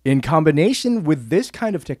 in combination with this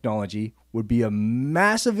kind of technology would be a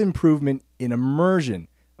massive improvement in immersion,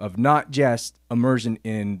 of not just immersion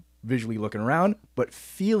in visually looking around, but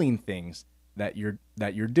feeling things that you're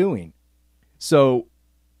doing. So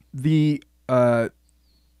the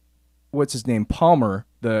what's his name, Palmer,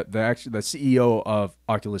 the CEO of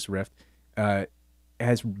Oculus Rift,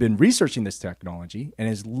 has been researching this technology and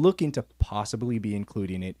is looking to possibly be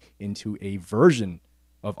including it into a version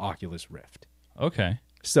of Oculus Rift. Okay.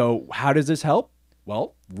 So how does this help?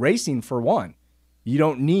 Well, racing for one. You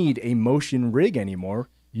don't need a motion rig anymore.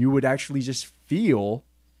 You would actually just feel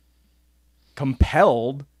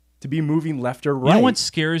compelled to be moving left or right. You know what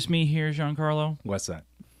scares me here, Giancarlo? What's that?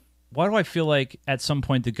 Why do I feel like at some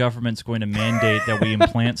point the government's going to mandate that we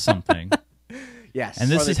implant something? Yes.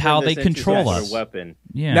 And this is how they control us. Weapon.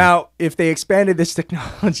 Yeah. Now, if they expanded this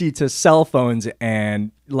technology to cell phones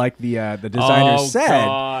and like the designer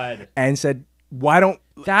said, and said, why don't...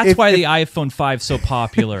 That's why the iPhone 5 is so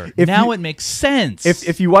popular. Now it makes sense.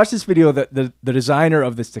 If you watch this video, the designer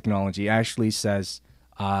of this technology actually says,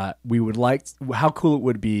 we would like... How cool it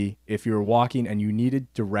would be if you were walking and you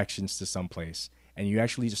needed directions to someplace and you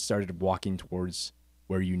actually just started walking towards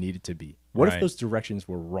where you needed to be. What if those directions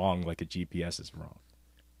were wrong, like a GPS is wrong?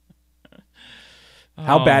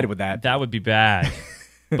 How bad would that be? That would be bad.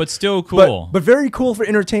 But still cool. But very cool for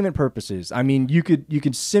entertainment purposes. I mean, you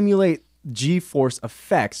could simulate G-force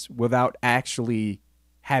effects without actually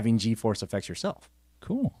having G-force effects yourself.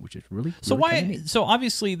 Cool. Which is really so really why? neat. So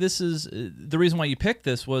obviously, this is the reason why you picked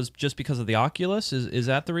this was just because of the Oculus. Is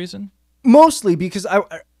that the reason? Mostly because I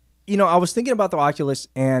was thinking about the Oculus,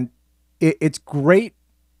 and it's great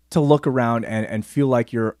to look around and feel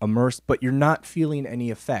like you're immersed, but you're not feeling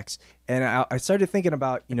any effects. And I started thinking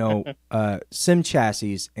about, sim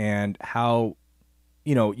chassis and how,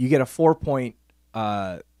 you get a 4-point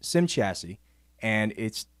sim chassis and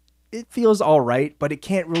it's it feels all right, but it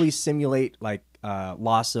can't really simulate like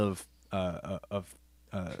loss of the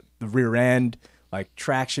rear end, like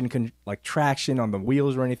traction on the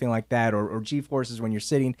wheels or anything like that, or G-forces when you're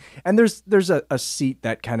sitting. And there's a seat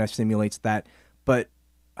that kind of simulates that. But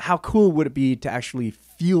how cool would it be to actually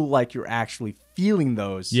feel like you're actually feeling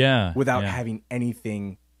those without having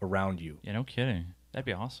anything around you? Yeah, no kidding. That'd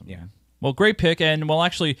be awesome. Yeah. Well, great pick. And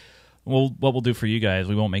what we'll do for you guys,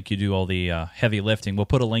 we won't make you do all the heavy lifting. We'll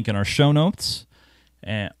put a link in our show notes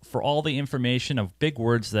for all the information of big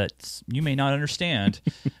words that you may not understand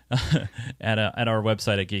at our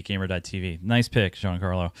website at geekgamer.tv. Nice pick,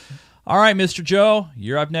 Giancarlo. All right, Mr. Joe,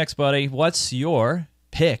 you're up next, buddy. What's your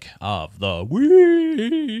pick of the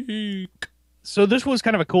week? So this was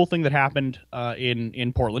kind of a cool thing that happened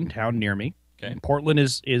in Portland, town near me. Okay. Portland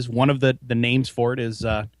is one of the names for it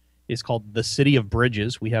is called the City of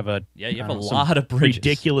Bridges. We have a lot of bridges,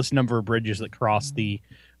 ridiculous number of bridges that cross the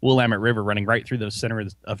Willamette River, running right through the center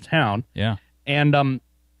of town. Yeah, and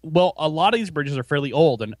well, a lot of these bridges are fairly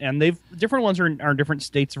old, and they've different ones are in different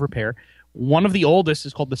states of repair. One of the oldest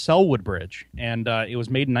is called the Selwood Bridge, and it was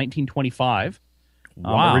made in 1925.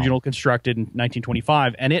 Wow. Original constructed in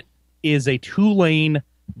 1925, and it is a 2-lane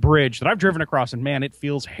bridge that I've driven across, and man, it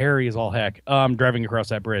feels hairy as all heck driving across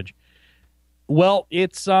that bridge. Well,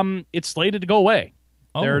 it's slated to go away.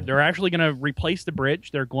 Oh. They're actually going to replace the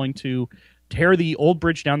bridge. They're going to tear the old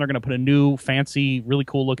bridge down. They're going to put a new, fancy, really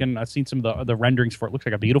cool looking. I've seen some of the renderings for it. It looks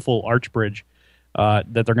like a beautiful arch bridge that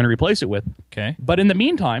they're going to replace it with. Okay. But in the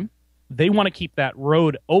meantime, they want to keep that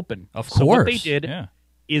road open. Of course. So what they did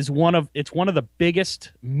is one of the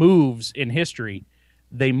biggest moves in history.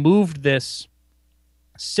 They moved this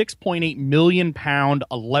 6.8 million pound,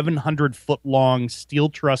 1,100 foot long steel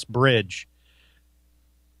truss bridge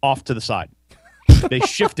off to the side. They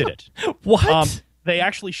shifted it. What? They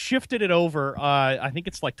actually shifted it over. I think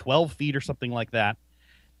it's like 12 feet or something like that.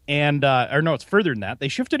 And or no, it's further than that. They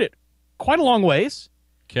shifted it quite a long ways.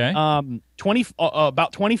 Okay.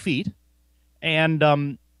 About 20 feet,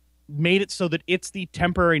 and made it so that it's the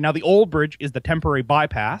temporary. Now, the old bridge is the temporary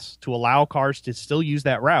bypass to allow cars to still use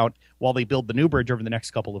that route while they build the new bridge over the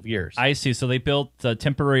next couple of years. I see. So they built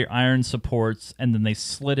temporary iron supports, and then they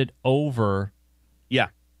slid it over. Yeah.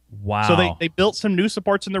 Wow. So they built some new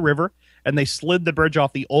supports in the river, and they slid the bridge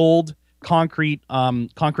off the old concrete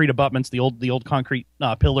abutments, the old concrete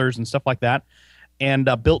pillars and stuff like that, and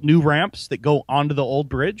built new ramps that go onto the old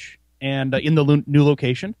bridge and in the new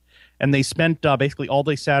location. And they spent basically all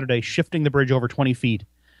day Saturday shifting the bridge over 20 feet.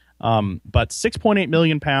 But 6.8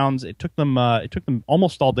 million pounds. It took them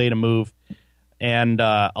almost all day to move, and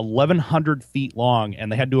 1,100 feet long.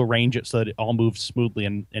 And they had to arrange it so that it all moved smoothly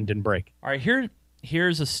and didn't break. All right,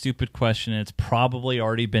 here's a stupid question. And it's probably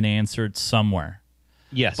already been answered somewhere.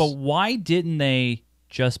 Yes. But why didn't they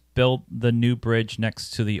just build the new bridge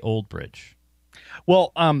next to the old bridge?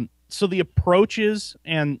 Well, so the approaches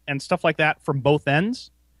and stuff like that from both ends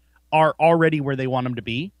are already where they want them to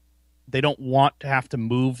be. They don't want to have to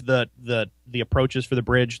move the approaches for the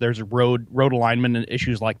bridge. There's a road alignment and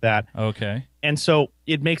issues like that. Okay. And so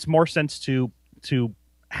it makes more sense to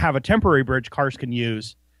have a temporary bridge cars can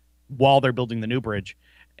use while they're building the new bridge.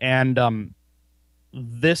 And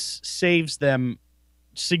this saves them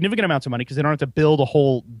significant amounts of money because they don't have to build a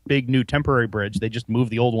whole big new temporary bridge. They just move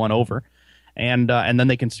the old one over, and then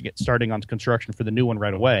they can get starting on construction for the new one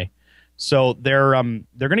right away. So they're going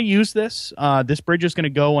to use this. This bridge is going to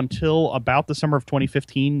go until about the summer of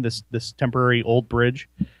 2015. This temporary old bridge,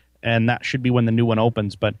 and that should be when the new one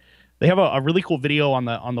opens. But they have a really cool video on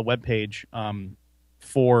the webpage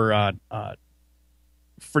for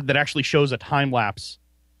that actually shows a time lapse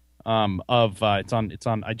of it's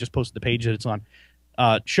on. I just posted the page that it's on.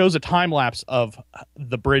 Shows a time lapse of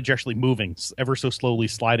the bridge actually moving ever so slowly,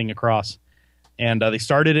 sliding across. And they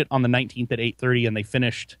started it on the 19th at 8:30, and they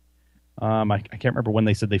finished. I can't remember when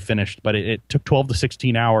they said they finished, but it took 12 to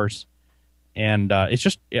 16 hours. And I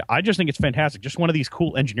just think it's fantastic. Just one of these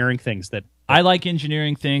cool engineering things that I like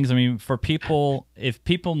engineering things. I mean, for people, if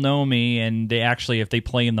people know me and if they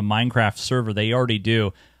play in the Minecraft server, they already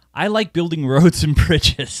do. I like building roads and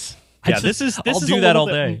bridges. Yeah, I'll do that all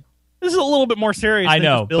day. This is a little bit more serious. I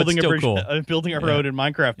know, than building but still a bridge, cool. Building a road in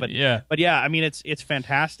Minecraft, but yeah, I mean it's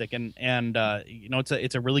fantastic, and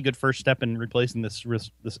it's a really good first step in replacing this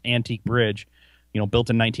antique bridge, built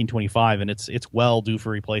in 1925, and it's well due for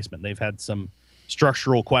replacement. They've had some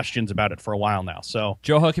structural questions about it for a while now. So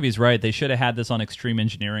Joe Huckabee's right. They should have had this on Extreme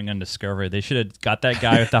Engineering on Discovery. They should have got that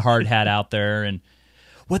guy with the hard hat out there and.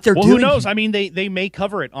 what they're well, doing. who knows? I mean, they may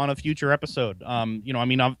cover it on a future episode.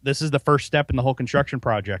 This is the first step in the whole construction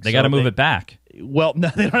project. They got to move it back. Well, no,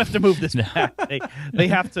 they don't have to move this back. They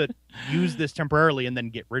have to use this temporarily and then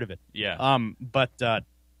get rid of it. Yeah. But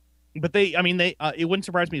it wouldn't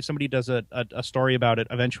surprise me if somebody does a story about it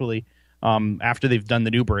eventually. After they've done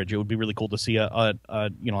the new bridge, it would be really cool to see a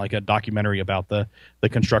documentary about the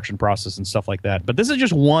construction process and stuff like that. But this is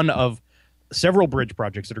just one of several bridge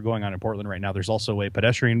projects that are going on in Portland right now. There's also a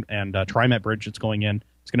pedestrian and TriMet bridge that's going in.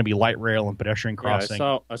 It's going to be light rail and pedestrian crossing.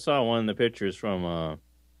 Yeah, I saw one of the pictures from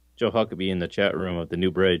Joe Huckabee in the chat room of the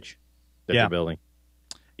new bridge that they're building.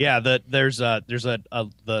 Yeah, there's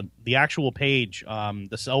the actual page,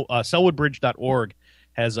 sellwoodbridge.org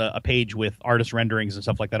has a page with artist renderings and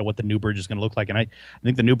stuff like that of what the new bridge is going to look like, and I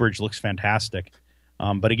think the new bridge looks fantastic.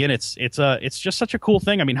 But again, it's just such a cool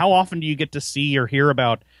thing. I mean, how often do you get to see or hear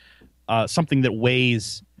about something that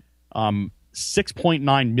weighs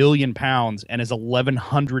 6.9 million pounds and is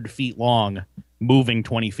 1,100 feet long, moving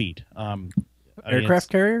 20 feet? Aircraft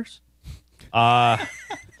carriers? I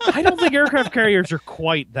don't think aircraft carriers are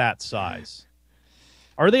quite that size.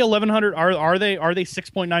 Are they 1,100? Are they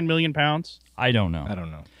 6.9 million pounds? I don't know.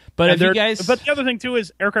 But if you guys, but the other thing too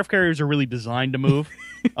is aircraft carriers are really designed to move.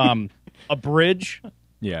 A bridge,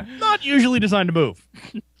 not usually designed to move.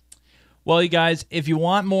 Well, you guys, if you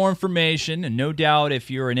want more information, and no doubt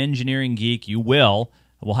if you're an engineering geek, you will.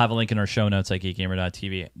 We'll have a link in our show notes at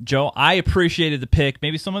geekgamer.tv. Joe, I appreciated the pick.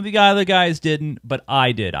 Maybe some of the other guys didn't, but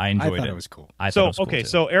I did. I enjoyed it. I thought it was cool.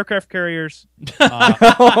 So aircraft carriers.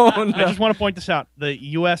 I just want to point this out. The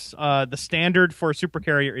U.S. The standard for a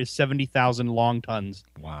supercarrier is 70,000 long tons.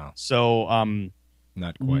 Wow. So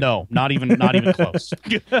not quite. No, not even close.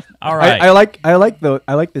 All right. I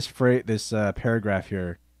like this phrase, this paragraph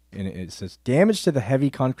here, and it says damage to the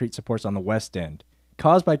heavy concrete supports on the west end,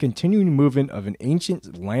 caused by continuing movement of an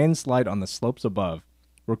ancient landslide on the slopes above,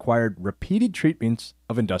 required repeated treatments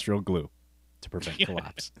of industrial glue to prevent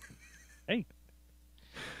collapse. Hey.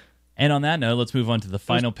 And on that note, let's move on to the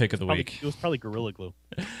final pick of the week. It was probably Gorilla Glue.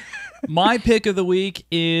 My pick of the week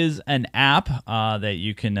is an app that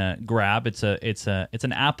you can grab. It's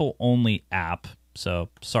an Apple only app. So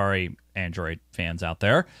sorry, Android fans out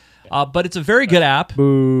there, but it's a very good app.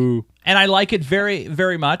 Boo. And I like it very,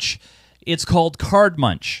 very much. It's called Card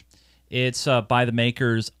Munch. It's by the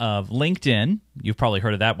makers of LinkedIn. You've probably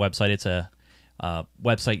heard of that website. It's a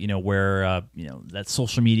website, where that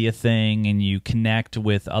social media thing, and you connect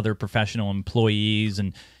with other professional employees,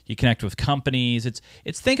 and you connect with companies. It's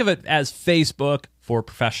think of it as Facebook for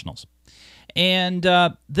professionals. And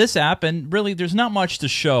this app, and really, there's not much to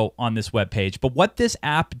show on this webpage, but what this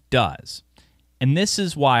app does, and this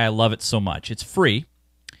is why I love it so much. It's free.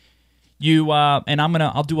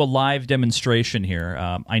 I'll do a live demonstration here.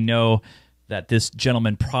 I know that this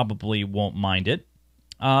gentleman probably won't mind it,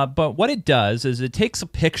 but what it does is it takes a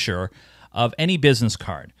picture of any business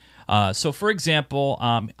card. So, for example,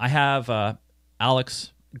 I have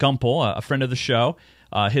Alex Gumpel, a friend of the show,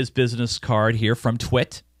 his business card here from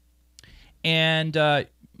Twit, and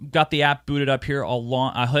got the app booted up here.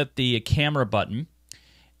 I hit the camera button,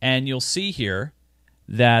 and you'll see here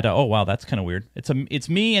that oh wow, that's kind of weird. It's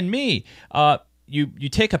me and me. You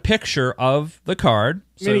take a picture of the card.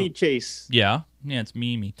 Mini Chase. Yeah, it's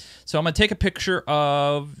me. So I'm gonna take a picture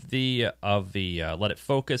of the let it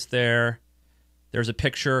focus there. There's a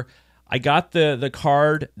picture. I got the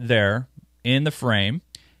card there in the frame,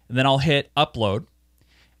 and then I'll hit upload,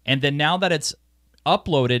 and then now that it's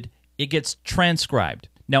uploaded, it gets transcribed.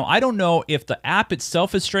 Now I don't know if the app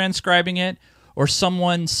itself is transcribing it, or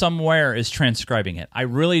someone somewhere is transcribing it. I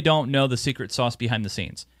really don't know the secret sauce behind the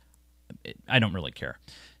scenes. I don't really care.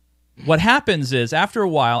 What happens is, after a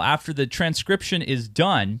while, after the transcription is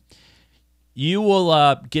done, you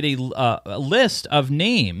will get a list of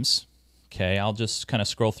names. Okay, I'll just kind of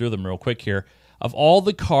scroll through them real quick here, of all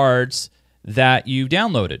the cards that you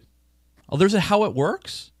downloaded. Oh, there's how it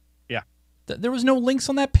works? Yeah. There was no links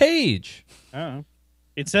on that page.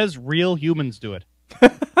 It says real humans do it.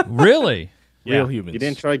 Really? Real humans. You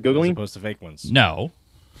didn't try Googling? As opposed to fake ones. No.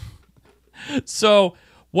 So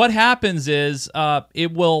what happens is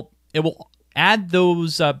it will add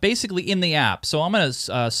those basically in the app. So I'm going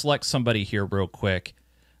to select somebody here real quick.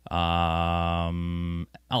 I'll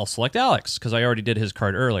select Alex because I already did his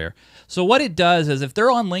card earlier. So what it does is, if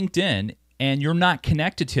they're on LinkedIn and you're not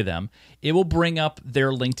connected to them, it will bring up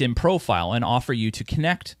their LinkedIn profile and offer you to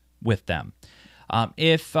connect with them.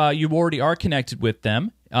 If you already are connected with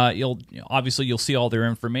them, you'll see all their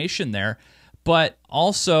information there, but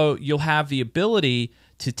also you'll have the ability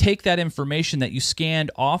to take that information that you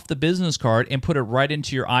scanned off the business card and put it right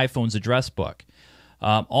into your iPhone's address book.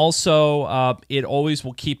 Also, it always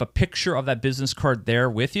will keep a picture of that business card there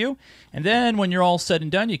with you. And then when you're all said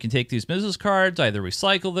and done, you can take these business cards, either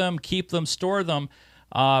recycle them, keep them, store them.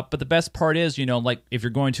 But the best part is, like if you're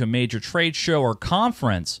going to a major trade show or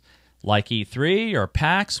conference like E3 or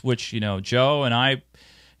PAX, which, Joe and I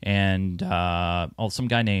and some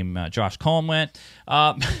guy named Josh Cohen went,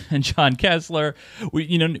 and John Kessler,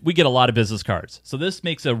 we get a lot of business cards. So this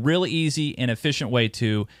makes a really easy and efficient way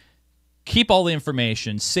to keep all the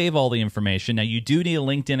information, save all the information. Now, you do need a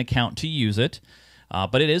LinkedIn account to use it,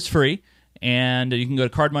 but it is free. And you can go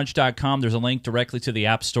to cardmunch.com. There's a link directly to the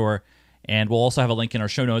App Store. And we'll also have a link in our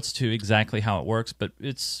show notes to exactly how it works. But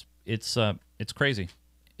it's crazy.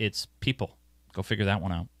 It's people. Go figure that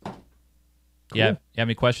one out. Cool. Yeah. You have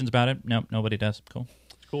any questions about it? No, nobody does. Cool.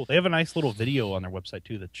 Cool. They have a nice little video on their website,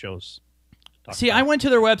 too, that shows. See, I went to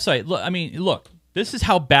their website. Look, this is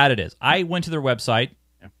how bad it is. I went to their website.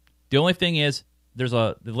 The only thing is, there's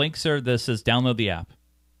the links there that says download the app.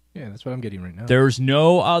 Yeah, that's what I'm getting right now. There's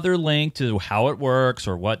no other link to how it works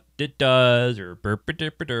or what it does or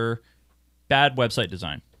bad website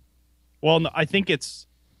design. Well, no, I think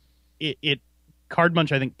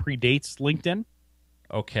Cardmunch, I think, predates LinkedIn.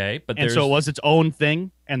 Okay, but so it was its own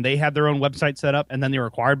thing, and they had their own website set up, and then they were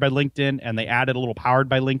acquired by LinkedIn, and they added a little powered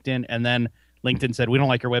by LinkedIn, and then LinkedIn said, we don't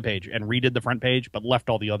like your webpage, and redid the front page, but left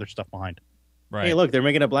all the other stuff behind. Right. Hey, look, they're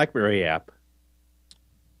making a BlackBerry app.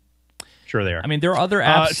 Sure they are. I mean, there are other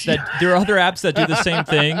apps that do the same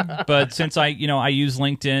thing, but since I use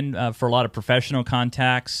LinkedIn for a lot of professional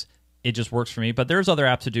contacts, it just works for me. But there's other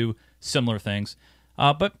apps that do similar things.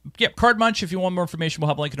 But yeah, Cardmunch, if you want more information, we'll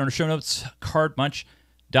have a link in our show notes,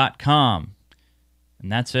 cardmunch.com.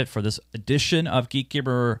 And that's it for this edition of Geek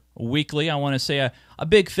Gamer Weekly. I want to say a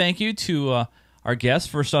big thank you to our guests.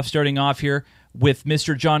 First off, starting off here with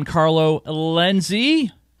Mr. Giancarlo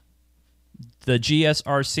Lenzi, the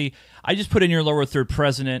GSRC. I just put in your lower third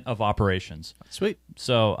president of operations. Sweet.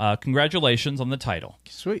 So congratulations on the title.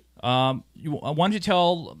 Sweet. Why don't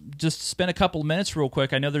you just spend a couple of minutes real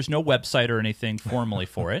quick. I know there's no website or anything formally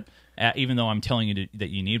for it, even though I'm telling you that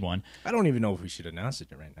you need one. I don't even know if we should announce it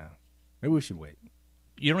right now. Maybe we should wait.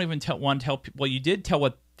 You don't even want to tell people. Well, you did tell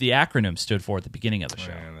what the acronym stood for at the beginning of the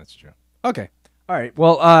show. Yeah, that's true. Okay. All right.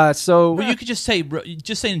 Well, so you could just say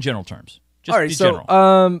in general terms. Just all right.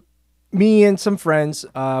 So, me and some friends,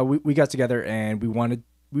 we got together and we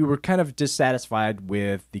were kind of dissatisfied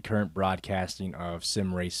with the current broadcasting of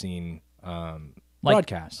sim racing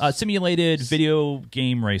broadcasts. Simulated video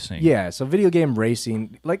game racing. Yeah. So video game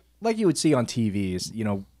racing, like you would see on TVs,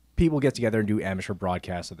 people get together and do amateur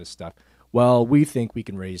broadcasts of this stuff. Well, we think we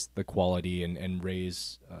can raise the quality and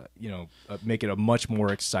raise, make it a much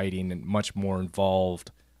more exciting and much more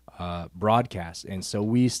involved broadcast. And so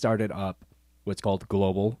we started up what's called the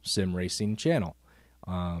Global Sim Racing Channel.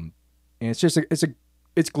 And it's just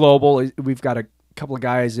it's global. We've got a couple of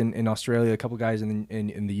guys in Australia, a couple of guys in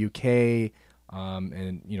the UK,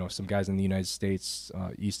 and some guys in the United States,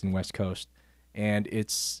 East and West Coast. And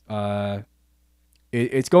it's going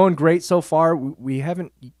great so far. We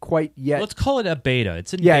haven't quite yet. Let's call it a beta.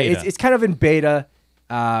 It's in beta. Yeah, it's kind of in beta.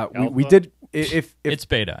 We did. If it's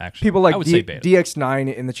beta, actually. People like I would say beta.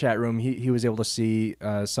 DX9 in the chat room, he was able to see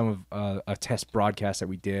some of a test broadcast that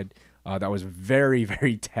we did. That was very,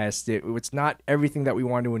 very test. It's not everything that we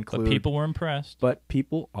wanted to include. But people were impressed. But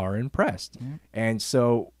people are impressed. Yeah. And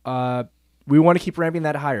so we want to keep ramping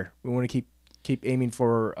that higher. We want to keep aiming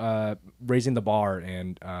for raising the bar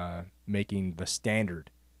and making the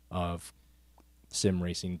standard of sim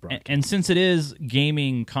racing broadcast. And since it is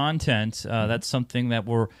gaming content, that's something that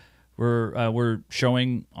we're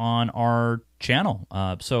showing on our channel.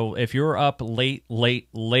 So if you're up late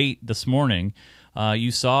this morning,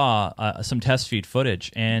 you saw some test feed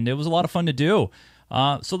footage, and it was a lot of fun to do.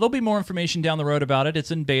 So there'll be more information down the road about it.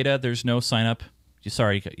 It's in beta. There's no sign up.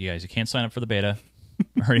 Sorry, you guys, you can't sign up for the beta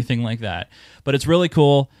or anything like that. But it's really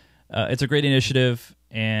cool. It's a great initiative,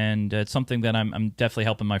 and it's something that I'm definitely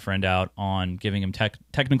helping my friend out on, giving him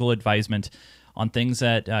technical advisement on things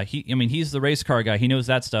that he's the race car guy. He knows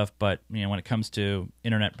that stuff, but when it comes to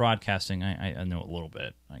internet broadcasting, I know a little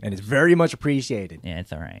bit. And it's very much appreciated. Yeah,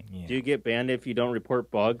 it's all right. Yeah. Do you get banned if you don't report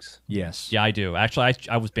bugs? Yes. Yeah, I do. Actually,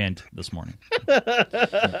 I was banned this morning.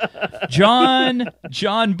 John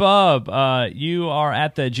Bub, you are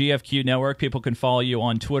at the GFQ Network. People can follow you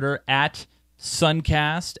on Twitter at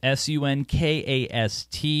Suncast, Sunkast.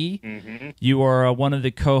 Mm-hmm. You are one of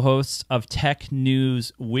the co-hosts of Tech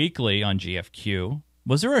News Weekly on GFQ.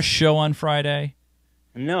 Was there a show on Friday?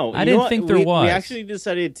 No. I didn't think there was. We actually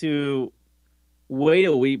decided to wait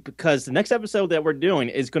a week because the next episode that we're doing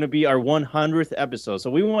is going to be our 100th episode.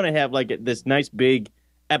 So we want to have like this nice big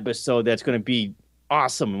episode that's going to be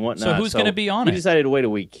awesome and whatnot. So who's going to be on it? We decided to wait a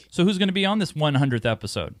week. So who's going to be on this 100th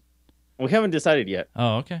episode? We haven't decided yet.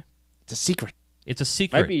 Oh, okay. It's a secret. It's a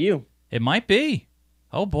secret. Might be you. It might be.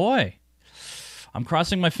 Oh, boy. I'm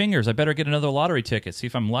crossing my fingers. I better get another lottery ticket, see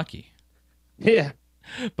if I'm lucky. Yeah.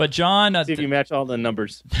 But John, see if you match all the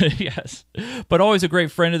numbers. Yes, but always a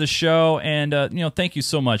great friend of the show, and thank you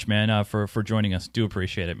so much, man, for joining us. Do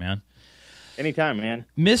appreciate it, man. Anytime, man.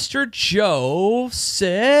 Mr.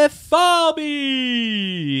 Joseph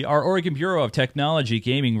Falby, our Oregon Bureau of Technology,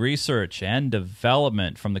 Gaming Research, and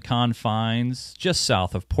Development from the confines just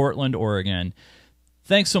south of Portland, Oregon.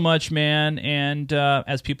 Thanks so much, man. And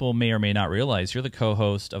as people may or may not realize, you're the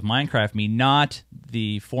co-host of Minecraft Me, not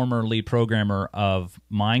the former lead programmer of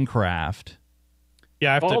Minecraft.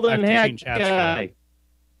 Yeah, I have to change hats for that.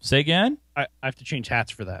 Say again? I have to change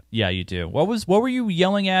hats for that. Yeah, you do. What were you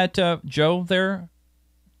yelling at Joe there,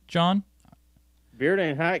 John? Beard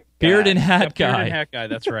and hat guy. Beard and hat guy. Beard and hat guy,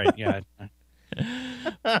 that's right. Yeah.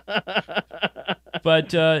 But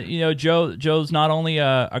Joe's not only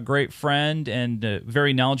a great friend and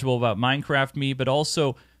very knowledgeable about Minecraft Me, but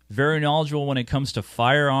also very knowledgeable when it comes to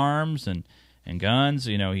firearms and guns.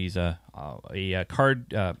 He's a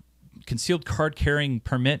concealed card carrying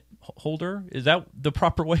permit holder. Is that the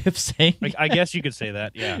proper way of saying it? I guess you could say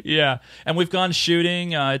that. Yeah. Yeah. And we've gone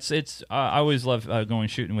shooting. I always love going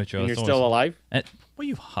shooting with Joe. And you're still alive? Will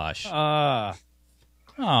you hush? Oh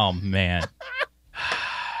man.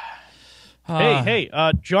 Hey,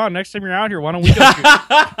 John, next time you're out here, why don't we go shoot?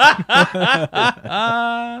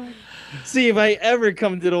 See if I ever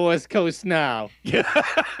come to the West Coast now.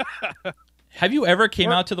 Have you ever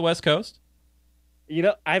came out to the West Coast?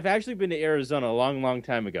 I've actually been to Arizona a long, long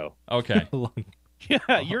time ago. Okay.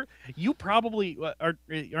 Yeah, you probably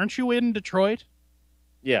aren't you in Detroit?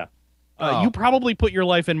 Yeah. You probably put your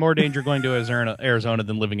life in more danger going to Arizona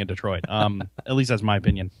than living in Detroit. At least that's my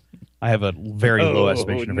opinion. I have a very low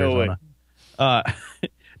estimation of Arizona. Over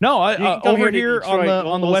here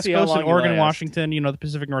on the West Coast in Oregon, Washington, the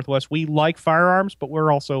Pacific Northwest, we like firearms, but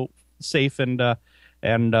we're also safe and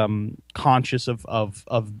conscious of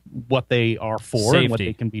what they are for Safety. And what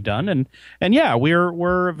they can be done, and yeah,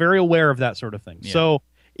 we're very aware of that sort of thing. Yeah. So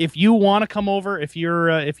if you want to come over, if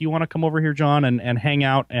you want to come over here, John, and hang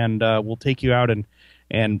out, and we'll take you out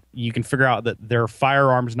and you can figure out that they're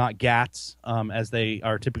firearms, not GATs, as they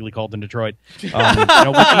are typically called in Detroit. We'd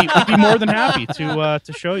be more than happy to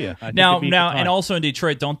show you. Now, and also in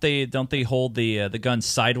Detroit, don't they hold the gun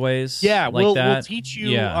sideways? Yeah, like that? We'll teach you.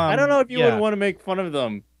 Yeah. I don't know if you would want to make fun of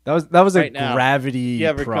them. That was right a gravity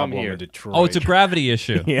problem here. in Detroit. Oh, it's a gravity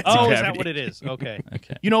issue. Yeah, is that what it is? Okay.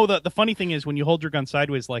 Okay. The funny thing is when you hold your gun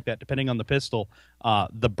sideways like that, depending on the pistol,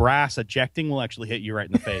 the brass ejecting will actually hit you right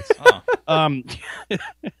in the face.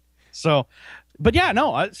 So, but yeah,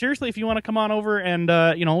 no, seriously, if you want to come on over and,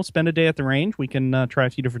 spend a day at the range, we can try a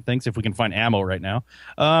few different things if we can find ammo right now.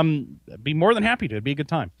 Be more than happy to. It'd be a good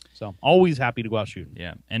time. So always happy to go out shooting.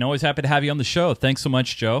 Yeah, and always happy to have you on the show. Thanks so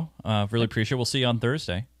much, Joe. Really appreciate it. We'll see you on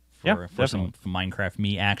Thursday for some Minecraft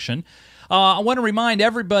Me action. I want to remind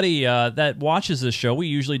everybody that watches this show, we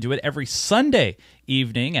usually do it every Sunday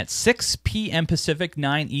evening at 6 p.m. Pacific,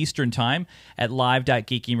 9 Eastern Time at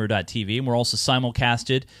live.geekgamer.tv. And we're also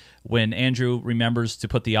simulcasted, when Andrew remembers to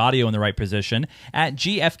put the audio in the right position, at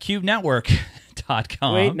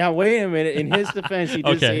gfqnetwork.com. Wait a minute. In his defense, he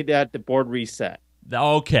did say that the board reset.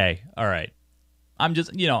 Okay, all right. I'm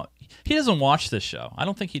just, he doesn't watch this show. I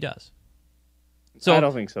don't think he does. So I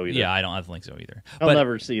don't think so either. Yeah, I don't think so either. He'll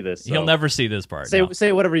never see this. So. He'll never see this part.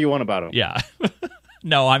 Say whatever you want about him. Yeah.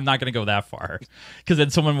 No, I'm not going to go that far, because then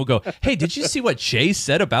someone will go, hey, did you see what Jay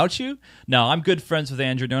said about you? No, I'm good friends with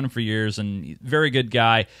Andrew, known him for years, and very good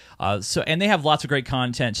guy. And they have lots of great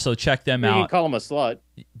content, so check them out. You can call him a slut.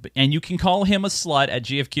 And you can call him a slut at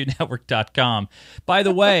gfqnetwork.com. By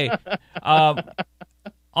the way,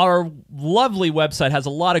 our lovely website has a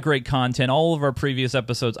lot of great content. All of our previous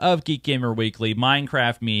episodes of Geek Gamer Weekly,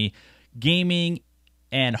 Minecraft Me, gaming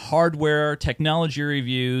and hardware, technology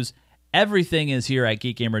reviews, everything is here at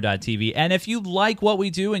geekgamer.tv. And if you like what we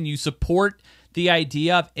do and you support the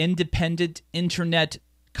idea of independent internet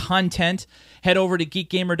content, head over to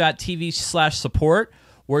geekgamer.tv/support,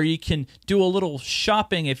 where you can do a little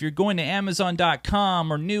shopping. If you're going to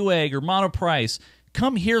Amazon.com or Newegg or Monoprice,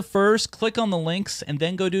 come here first, click on the links, and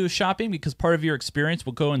then go do shopping, because part of your experience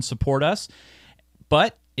will go and support us.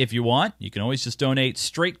 But if you want, you can always just donate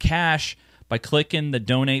straight cash by clicking the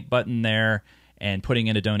donate button there. and putting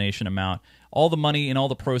in a donation amount. All the money and all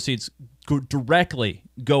the proceeds directly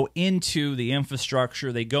go into the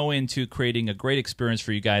infrastructure. They go into creating a great experience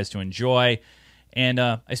for you guys to enjoy. And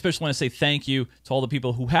I especially want to say thank you to all the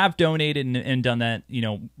people who have donated and done that.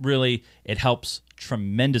 Really, it helps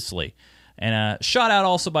tremendously. And shout out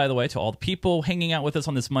also, by the way, to all the people hanging out with us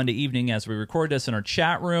on this Monday evening as we record this in our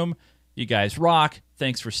chat room. You guys rock.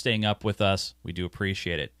 Thanks for staying up with us. We do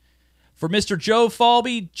appreciate it. For Mr. Joe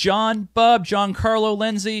Falby, John Bub, John Carlo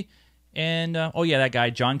Lindsay, and, that guy,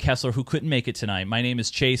 John Kessler, who couldn't make it tonight. My name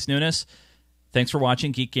is Chase Nunes. Thanks for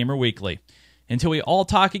watching Geek Gamer Weekly. Until we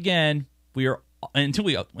talk again, we are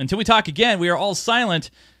all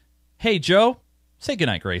silent. Hey, Joe, say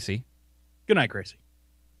goodnight, Gracie. Good night, Gracie.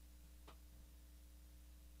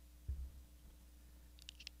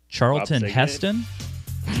 Charlton Heston?